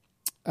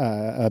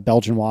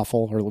Belgian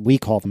waffle, or we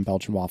call them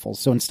Belgian waffles.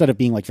 So instead of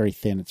being like very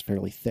thin, it's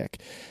fairly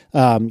thick.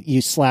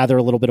 You slather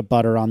a little bit of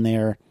butter on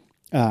there,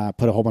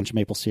 put a whole bunch of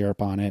maple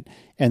syrup on it,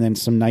 and then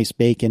some nice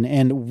bacon.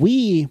 And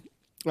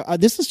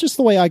this is just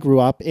the way I grew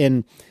up,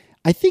 and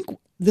I think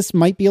this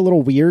might be a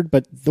little weird,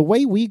 but the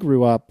way we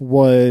grew up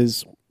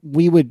was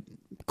we would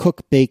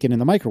cook bacon in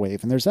the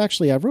microwave. And there's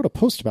actually, I wrote a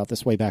post about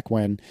this way back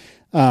when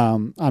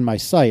on my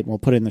site. We'll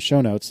put it in the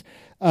show notes.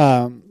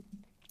 And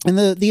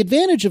the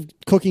advantage of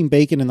cooking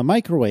bacon in the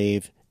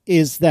microwave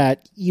is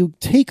that you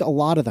take a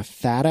lot of the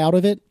fat out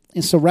of it.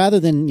 And so rather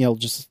than,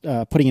 just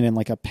putting it in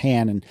like a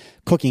pan and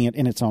cooking it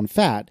in its own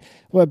fat,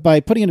 by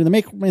putting it in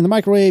the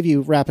microwave,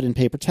 you wrap it in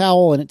paper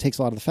towel and it takes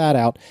a lot of the fat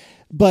out.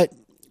 But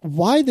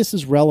why this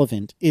is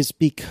relevant is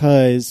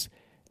because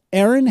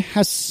Erin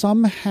has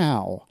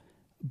somehow,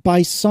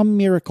 by some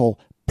miracle,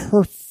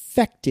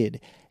 perfected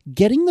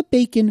getting the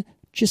bacon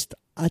just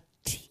a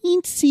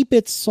teensy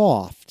bit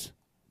soft,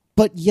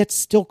 but yet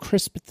still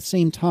crisp at the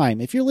same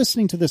time. If you're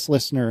listening to this,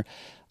 listener,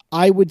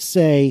 I would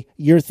say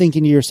you're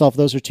thinking to yourself,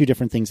 those are two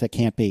different things that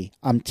can't be.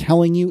 I'm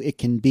telling you, it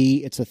can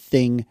be. It's a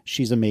thing.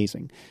 She's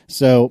amazing.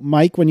 So,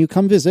 Mike, when you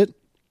come visit,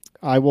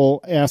 I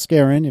will ask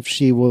Erin if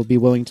she will be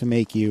willing to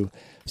make you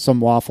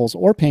some waffles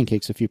or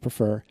pancakes, if you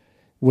prefer,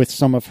 with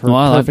some of her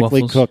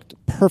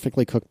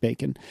perfectly cooked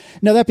bacon.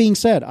 Now, that being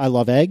said, I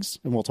love eggs,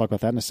 and we'll talk about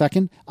that in a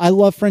second. I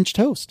love French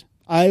toast.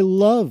 I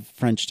love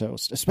French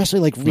toast, especially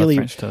like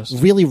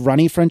really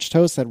runny French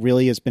toast that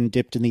really has been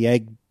dipped in the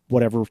egg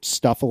whatever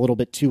stuff a little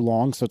bit too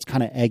long, so it's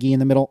kind of eggy in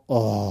the middle.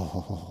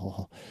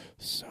 Oh,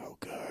 so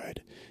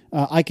good.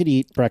 I could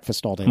eat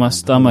breakfast all day. My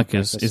stomach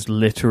is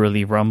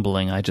literally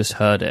rumbling. I just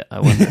heard it. I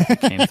wonder if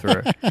it came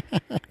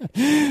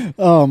through.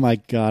 Oh my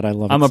God, I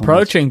love it. I'm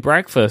approaching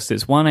breakfast.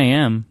 It's 1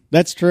 a.m.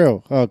 That's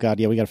true. Oh God,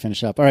 yeah, we got to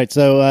finish up. All right,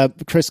 so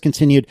Chris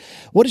continued.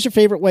 What is your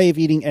favorite way of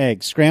eating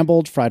eggs?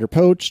 Scrambled, fried or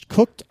poached,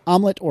 cooked,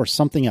 omelet, or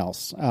something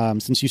else?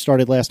 Since you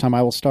started last time,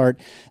 I will start.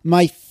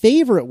 My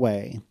favorite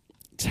way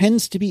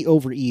tends to be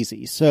over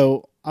easy.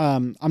 So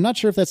I'm not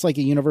sure if that's like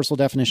a universal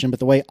definition, but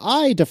the way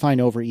I define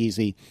over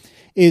easy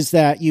is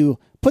that you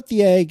put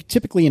the egg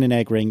typically in an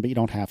egg ring, but you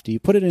don't have to. You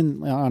put it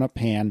on a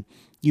pan,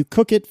 you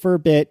cook it for a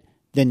bit,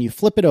 then you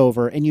flip it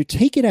over and you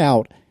take it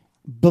out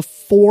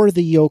before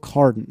the yolk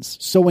hardens.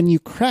 So when you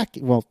crack,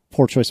 well,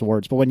 poor choice of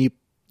words, but when you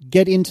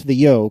get into the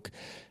yolk,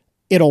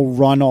 it'll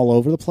run all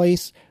over the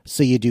place.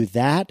 So you do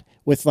that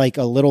with like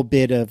a little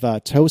bit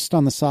of toast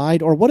on the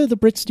side. Or what do the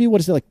Brits do?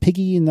 What is it, like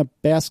piggy in the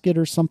basket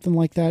or something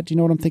like that? Do you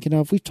know what I'm thinking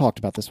of? We've talked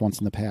about this once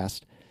in the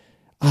past.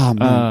 Oh,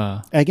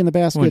 man. Egg in the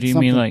basket. What do you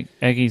mean, like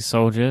eggy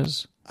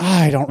soldiers?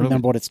 I don't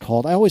remember what it's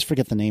called. I always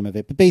forget the name of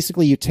it. But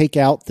basically, you take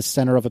out the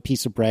center of a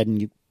piece of bread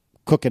and you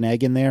cook an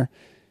egg in there.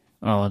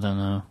 Oh, I don't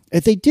know.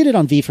 They did it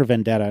on V for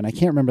Vendetta, and I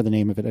can't remember the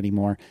name of it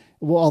anymore.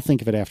 Well, I'll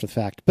think of it after the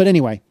fact. But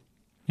anyway.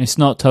 It's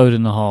not Toad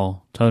in the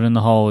Hole. Toad in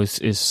the Hole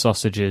is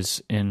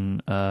sausages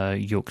in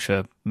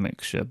Yorkshire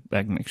mixture,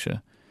 egg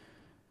mixture.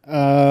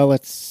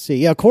 Let's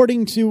see.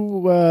 According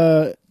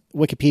to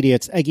Wikipedia,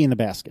 it's eggy in the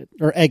basket,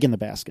 or egg in the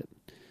basket.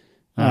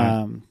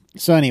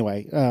 So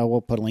anyway,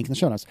 we'll put a link in the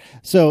show notes.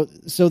 So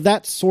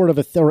that's sort of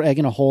or egg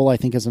in a hole, I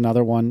think, is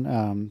another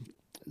one.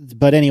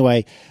 But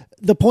anyway,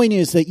 the point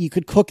is that you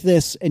could cook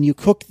this and you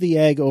cook the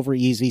egg over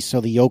easy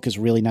so the yolk is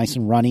really nice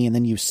and runny, and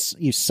then you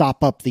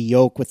sop up the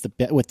yolk with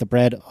the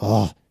bread.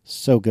 Oh,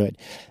 so good.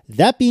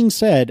 That being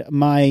said,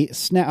 my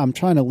snack, I'm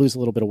trying to lose a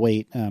little bit of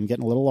weight. I'm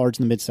getting a little large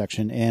in the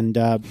midsection, and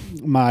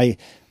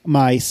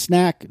my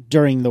snack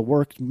during the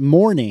work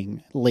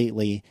morning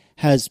lately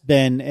has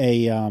been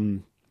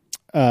a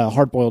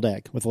hard-boiled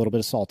egg with a little bit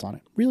of salt on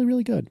it. Really,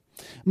 really good.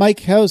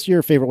 Mike, how's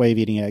your favorite way of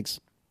eating eggs?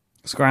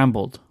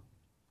 Scrambled.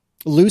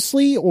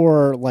 Loosely,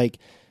 or like,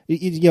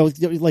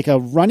 like a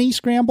runny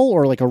scramble,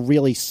 or like a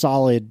really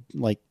solid,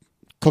 like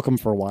cook them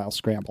for a while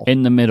scramble?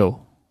 In the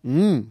middle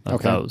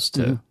of those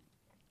two. Mm-hmm.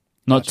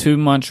 Not too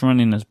much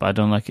runniness, but I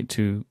don't like it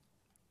too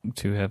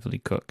heavily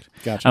cooked.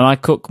 Gotcha. And I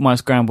cook my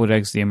scrambled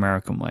eggs the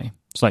American way.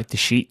 It's like the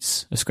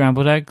sheets of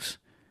scrambled eggs.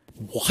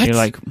 What? You're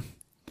like...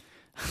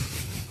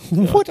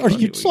 What are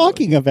you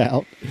talking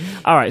about?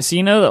 All right, so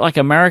you know that like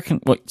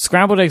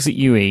scrambled eggs that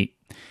you eat,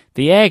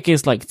 the egg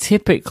is like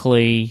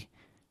typically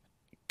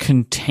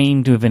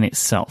contained within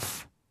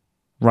itself,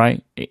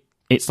 right?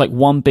 It's like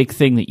one big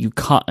thing that you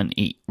cut and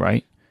eat,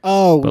 right?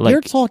 Oh,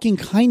 you're talking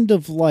kind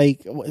of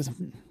like...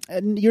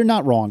 You're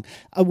not wrong.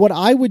 What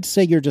I would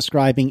say you're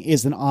describing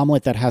is an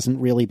omelet that hasn't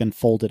really been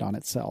folded on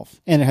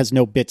itself, and it has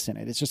no bits in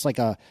it. It's just like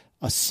a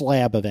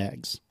slab of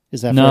eggs.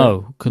 Is that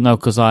No,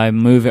 because I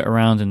move it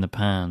around in the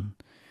pan.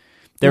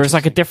 There is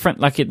like a different,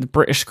 like the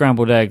British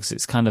scrambled eggs,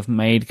 it's kind of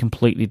made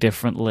completely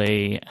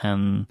differently,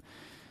 and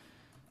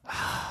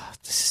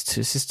this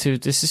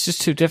is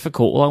just too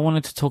difficult. All I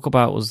wanted to talk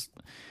about was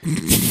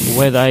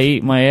where I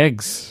eat my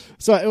eggs.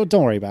 So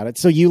don't worry about it.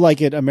 So you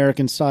like it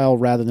American style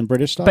rather than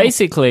British style?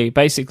 Basically,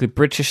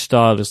 British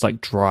style is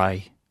like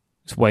dry.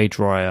 It's way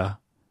drier.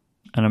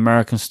 And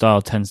American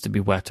style tends to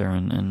be wetter,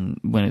 and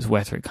when it's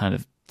wetter, it kind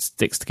of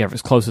sticks together.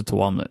 It's closer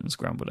to omelet than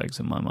scrambled eggs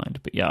in my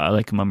mind. But yeah, I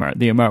like them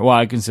what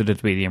I consider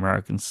to be the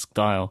American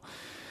style.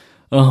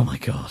 Oh my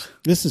God.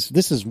 This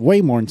is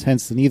way more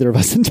intense than either of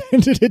us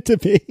intended it to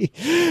be.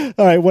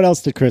 All right, what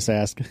else did Chris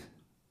ask?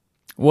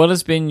 What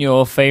has been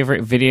your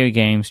favorite video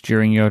games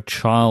during your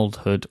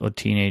childhood or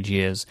teenage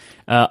years?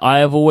 I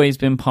have always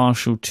been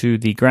partial to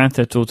the Grand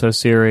Theft Auto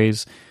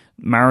series,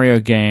 Mario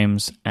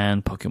games,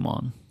 and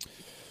Pokemon.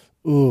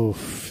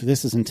 Oof,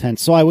 this is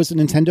intense. So I was a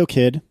Nintendo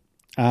kid.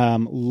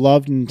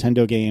 Loved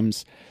Nintendo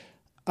games.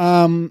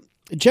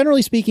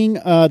 Generally speaking,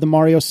 the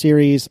Mario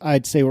series,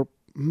 I'd say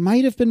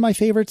might have been my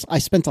favorites. I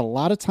spent a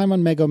lot of time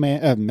on Mega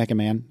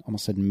Man.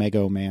 Almost said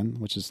Mego Man,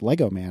 which is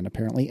Lego Man,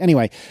 apparently.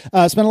 Anyway,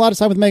 spent a lot of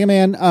time with Mega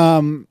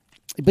Man.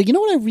 But you know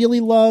what I really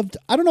loved?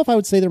 I don't know if I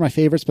would say they're my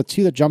favorites, but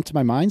two that jumped to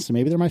my mind, so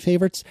maybe they're my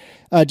favorites.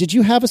 Did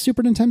you have a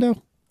Super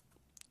Nintendo?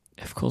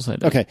 Of course I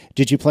did. Okay.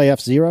 Did you play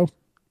F-Zero?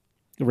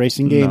 The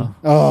racing game? No.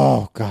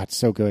 Oh, God,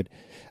 so good.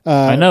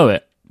 I know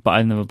it, but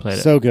I never played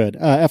it. So good.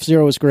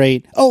 F-Zero was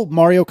great. Oh,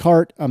 Mario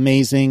Kart,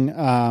 amazing.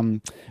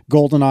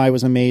 GoldenEye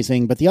was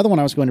amazing. But the other one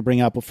I was going to bring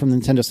up from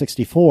Nintendo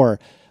 64,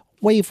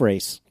 Wave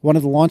Race, one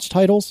of the launch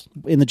titles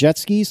in the jet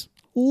skis.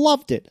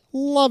 Loved it.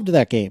 Loved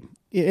that game.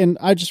 And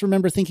I just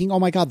remember thinking, oh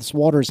my God, this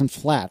water isn't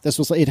flat.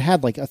 It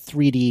had like a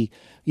 3D,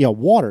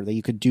 water that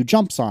you could do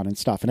jumps on and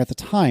stuff. And at the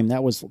time,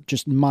 that was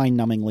just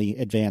mind-numbingly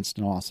advanced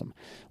and awesome.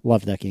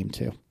 Loved that game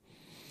too.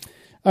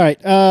 All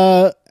right.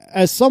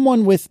 As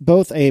someone with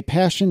both a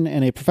passion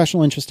and a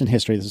professional interest in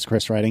history, this is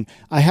Chris writing,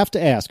 I have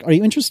to ask, are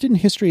you interested in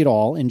history at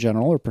all in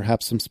general, or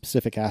perhaps some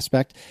specific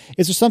aspect?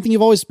 Is there something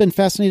you've always been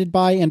fascinated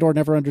by and or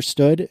never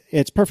understood?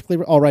 It's perfectly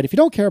all right. If you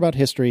don't care about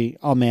history,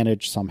 I'll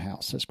manage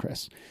somehow, says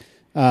Chris.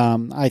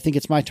 I think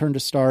it's my turn to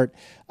start.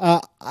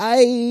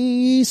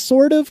 I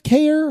sort of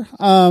care.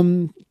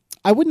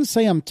 I wouldn't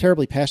say I'm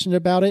terribly passionate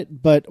about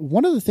it, but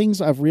one of the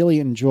things I've really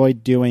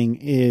enjoyed doing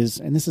is,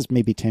 and this is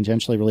maybe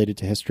tangentially related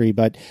to history,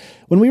 but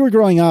when we were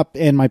growing up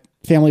and my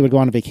family would go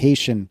on a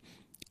vacation,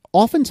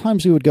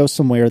 oftentimes we would go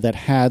somewhere that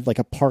had like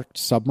a parked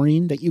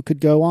submarine that you could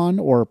go on,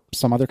 or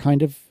some other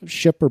kind of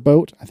ship or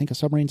boat. I think a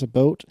submarine's a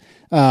boat.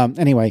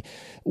 Anyway,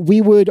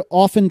 we would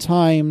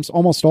oftentimes,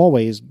 almost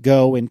always,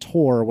 go and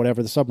tour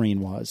whatever the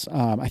submarine was.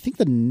 I think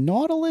the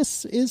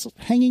Nautilus is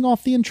hanging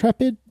off the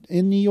Intrepid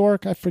in New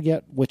York. I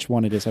forget which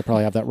one it is. I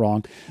probably have that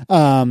wrong.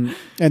 And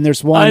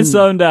there's one... I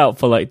zoned out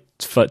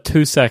for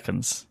 2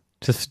 seconds.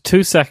 Just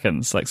 2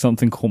 seconds, like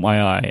something caught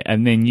my eye,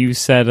 and then you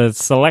said a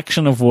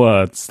selection of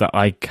words that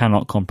I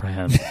cannot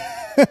comprehend.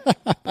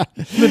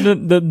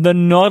 the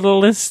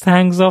Nautilus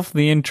hangs off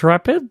the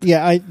Intrepid?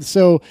 Yeah,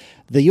 so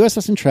the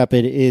USS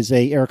Intrepid is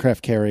an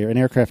aircraft carrier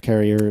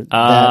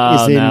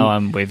that is now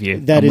I'm with you.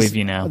 With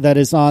you now. That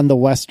is on the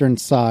western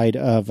side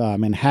of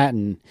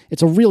Manhattan.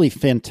 It's a really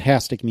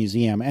fantastic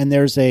museum, and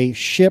there's a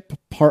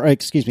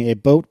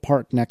boat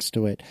parked next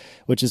to it,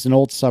 which is an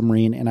old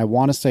submarine, and I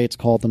want to say it's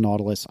called the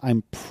Nautilus.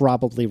 I'm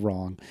probably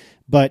wrong.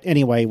 But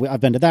anyway, I've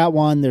been to that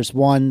one. There's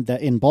one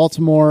that in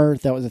Baltimore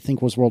that I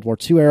think was World War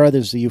II era.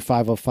 There's the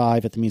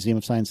U-505 at the Museum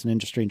of Science and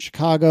Industry in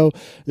Chicago.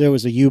 There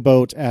was a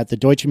U-boat at the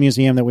Deutsche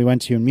Museum that we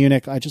went to in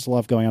Munich. I just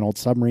love going on old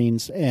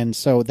submarines. And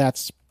so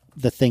that's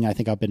the thing I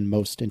think I've been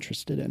most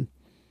interested in.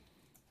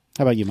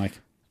 How about you, Mike?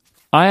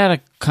 I had a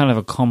kind of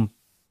a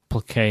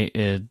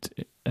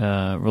complicated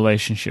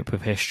relationship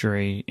with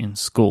history in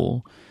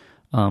school.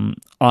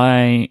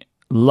 I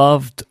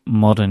loved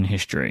modern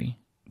history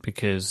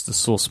because the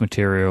source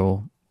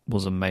material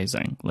was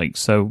amazing.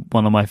 So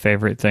one of my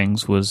favorite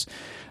things was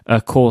a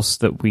course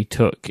that we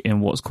took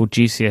in what's called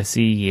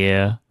GCSE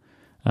year,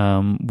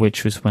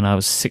 which was when I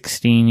was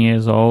 16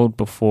 years old,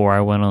 before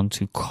I went on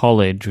to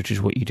college, which is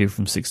what you do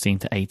from 16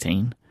 to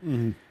 18.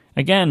 Mm-hmm.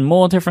 Again,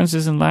 more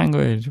differences in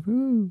language.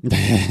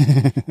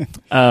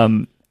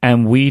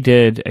 And we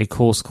did a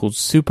course called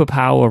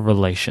Superpower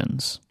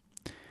Relations.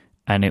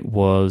 And it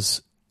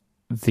was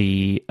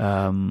the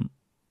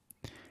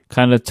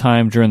kind of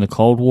time during the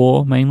Cold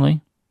War, mainly.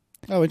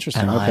 Oh,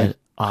 interesting. And okay.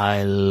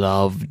 I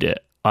loved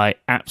it. I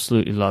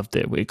absolutely loved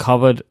it. We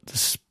covered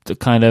the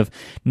kind of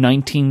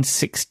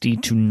 1960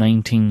 to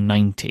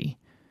 1990.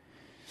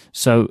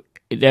 So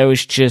there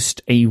was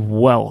just a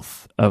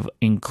wealth of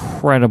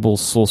incredible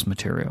source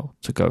material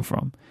to go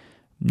from.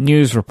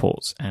 News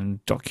reports and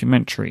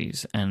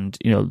documentaries and,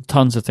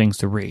 tons of things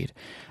to read.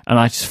 And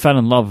I just fell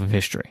in love with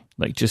history.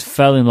 Just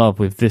fell in love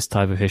with this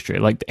type of history.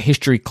 The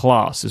history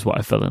class is what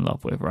I fell in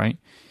love with, right?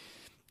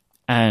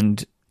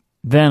 And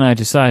then I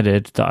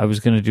decided that I was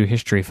going to do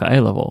history for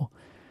A-level.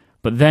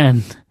 But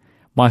then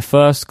my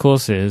first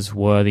courses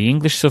were the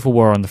English Civil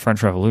War and the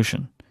French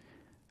Revolution,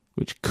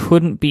 which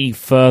couldn't be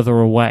further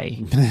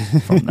away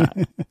from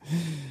that,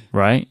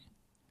 right?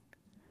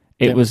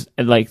 It was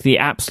the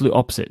absolute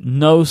opposite.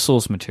 No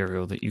source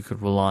material that you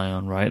could rely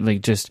on,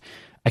 right? Just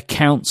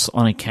accounts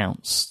on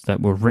accounts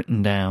that were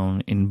written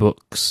down in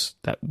books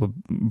that were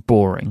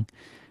boring.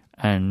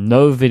 And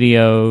no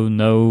video,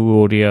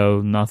 no audio,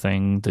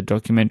 nothing. The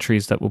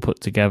documentaries that were put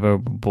together were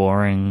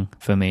boring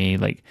for me.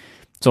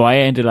 So I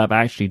ended up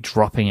actually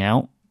dropping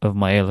out of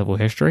my A-level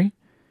history.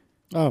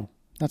 Oh,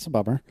 that's a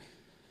bummer.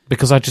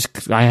 Because I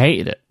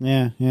hated it.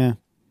 Yeah.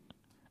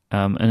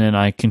 And then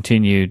I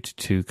continued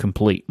to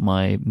complete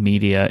my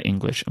media,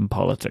 English, and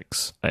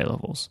politics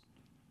A-levels.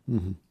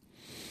 Mm-hmm.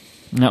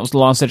 And that was the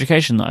last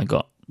education that I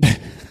got.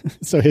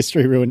 So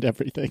history ruined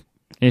everything.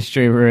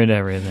 History ruined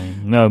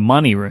everything. No,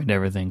 money ruined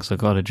everything, so I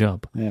got a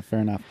job. Yeah,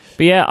 fair enough.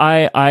 But yeah,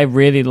 I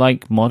really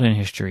like modern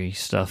history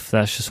stuff.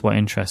 That's just what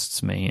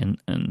interests me.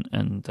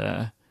 And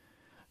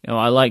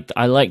I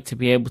like to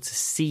be able to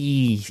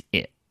see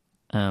it.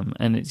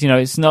 And it's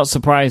it's not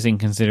surprising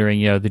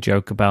considering the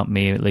joke about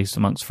me, at least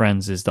amongst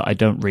friends, is that I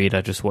don't read,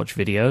 I just watch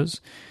videos.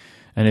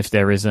 And if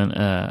there isn't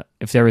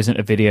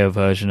a video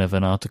version of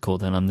an article,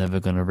 then I'm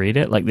never going to read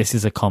it. Like, this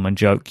is a common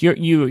joke.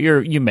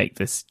 You make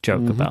this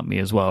joke about me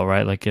as well,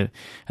 right? Like, I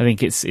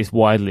think it's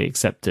widely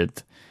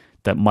accepted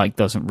that Mike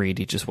doesn't read;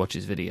 he just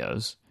watches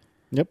videos.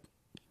 Yep.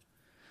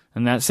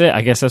 And that's it.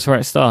 I guess that's where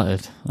it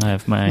started. I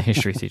have my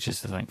history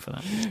teachers to thank for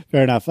that.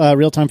 Fair enough.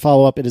 Real-time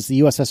follow-up. It is the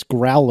USS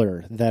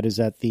Growler that is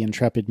at the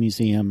Intrepid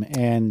Museum,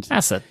 and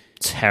that's a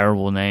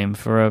terrible name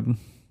for a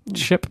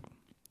ship.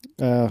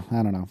 I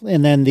don't know.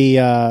 And then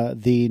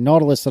the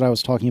Nautilus that I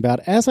was talking about,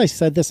 as I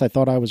said this, I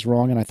thought I was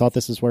wrong, and I thought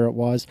this is where it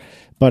was,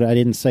 but I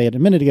didn't say it a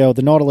minute ago.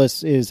 The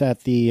Nautilus is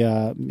at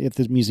the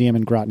museum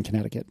in Groton,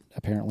 Connecticut,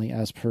 apparently,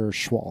 as per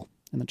Schwal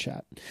in the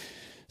chat.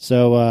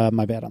 So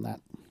my bad on that.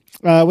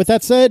 With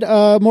that said,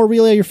 more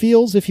Relay Your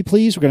Feels, if you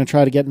please. We're going to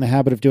try to get in the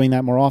habit of doing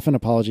that more often.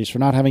 Apologies for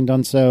not having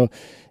done so.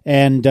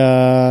 And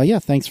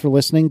thanks for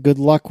listening. Good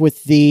luck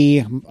with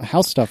the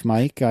house stuff,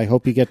 Mike. I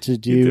hope you get to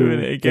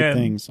do good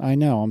things. I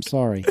know. I'm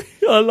sorry.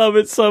 I love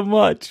it so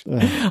much.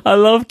 I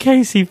love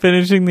Casey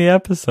finishing the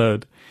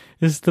episode.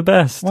 It's the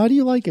best. Why do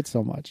you like it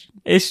so much?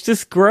 It's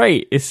just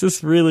great. It's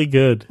just really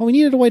good. Well, we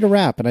needed a way to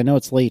wrap, and I know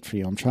it's late for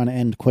you. I'm trying to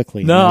end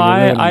quickly. No,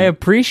 I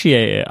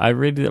appreciate it. I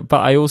really,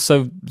 but I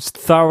also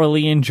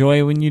thoroughly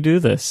enjoy when you do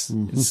this.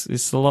 Mm-hmm.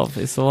 It's a lot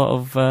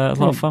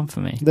of fun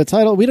for me. The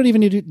title, we don't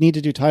even need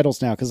to do titles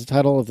now, because the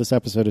title of this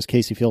episode is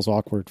Casey Feels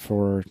Awkward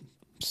for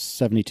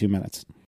 72 minutes.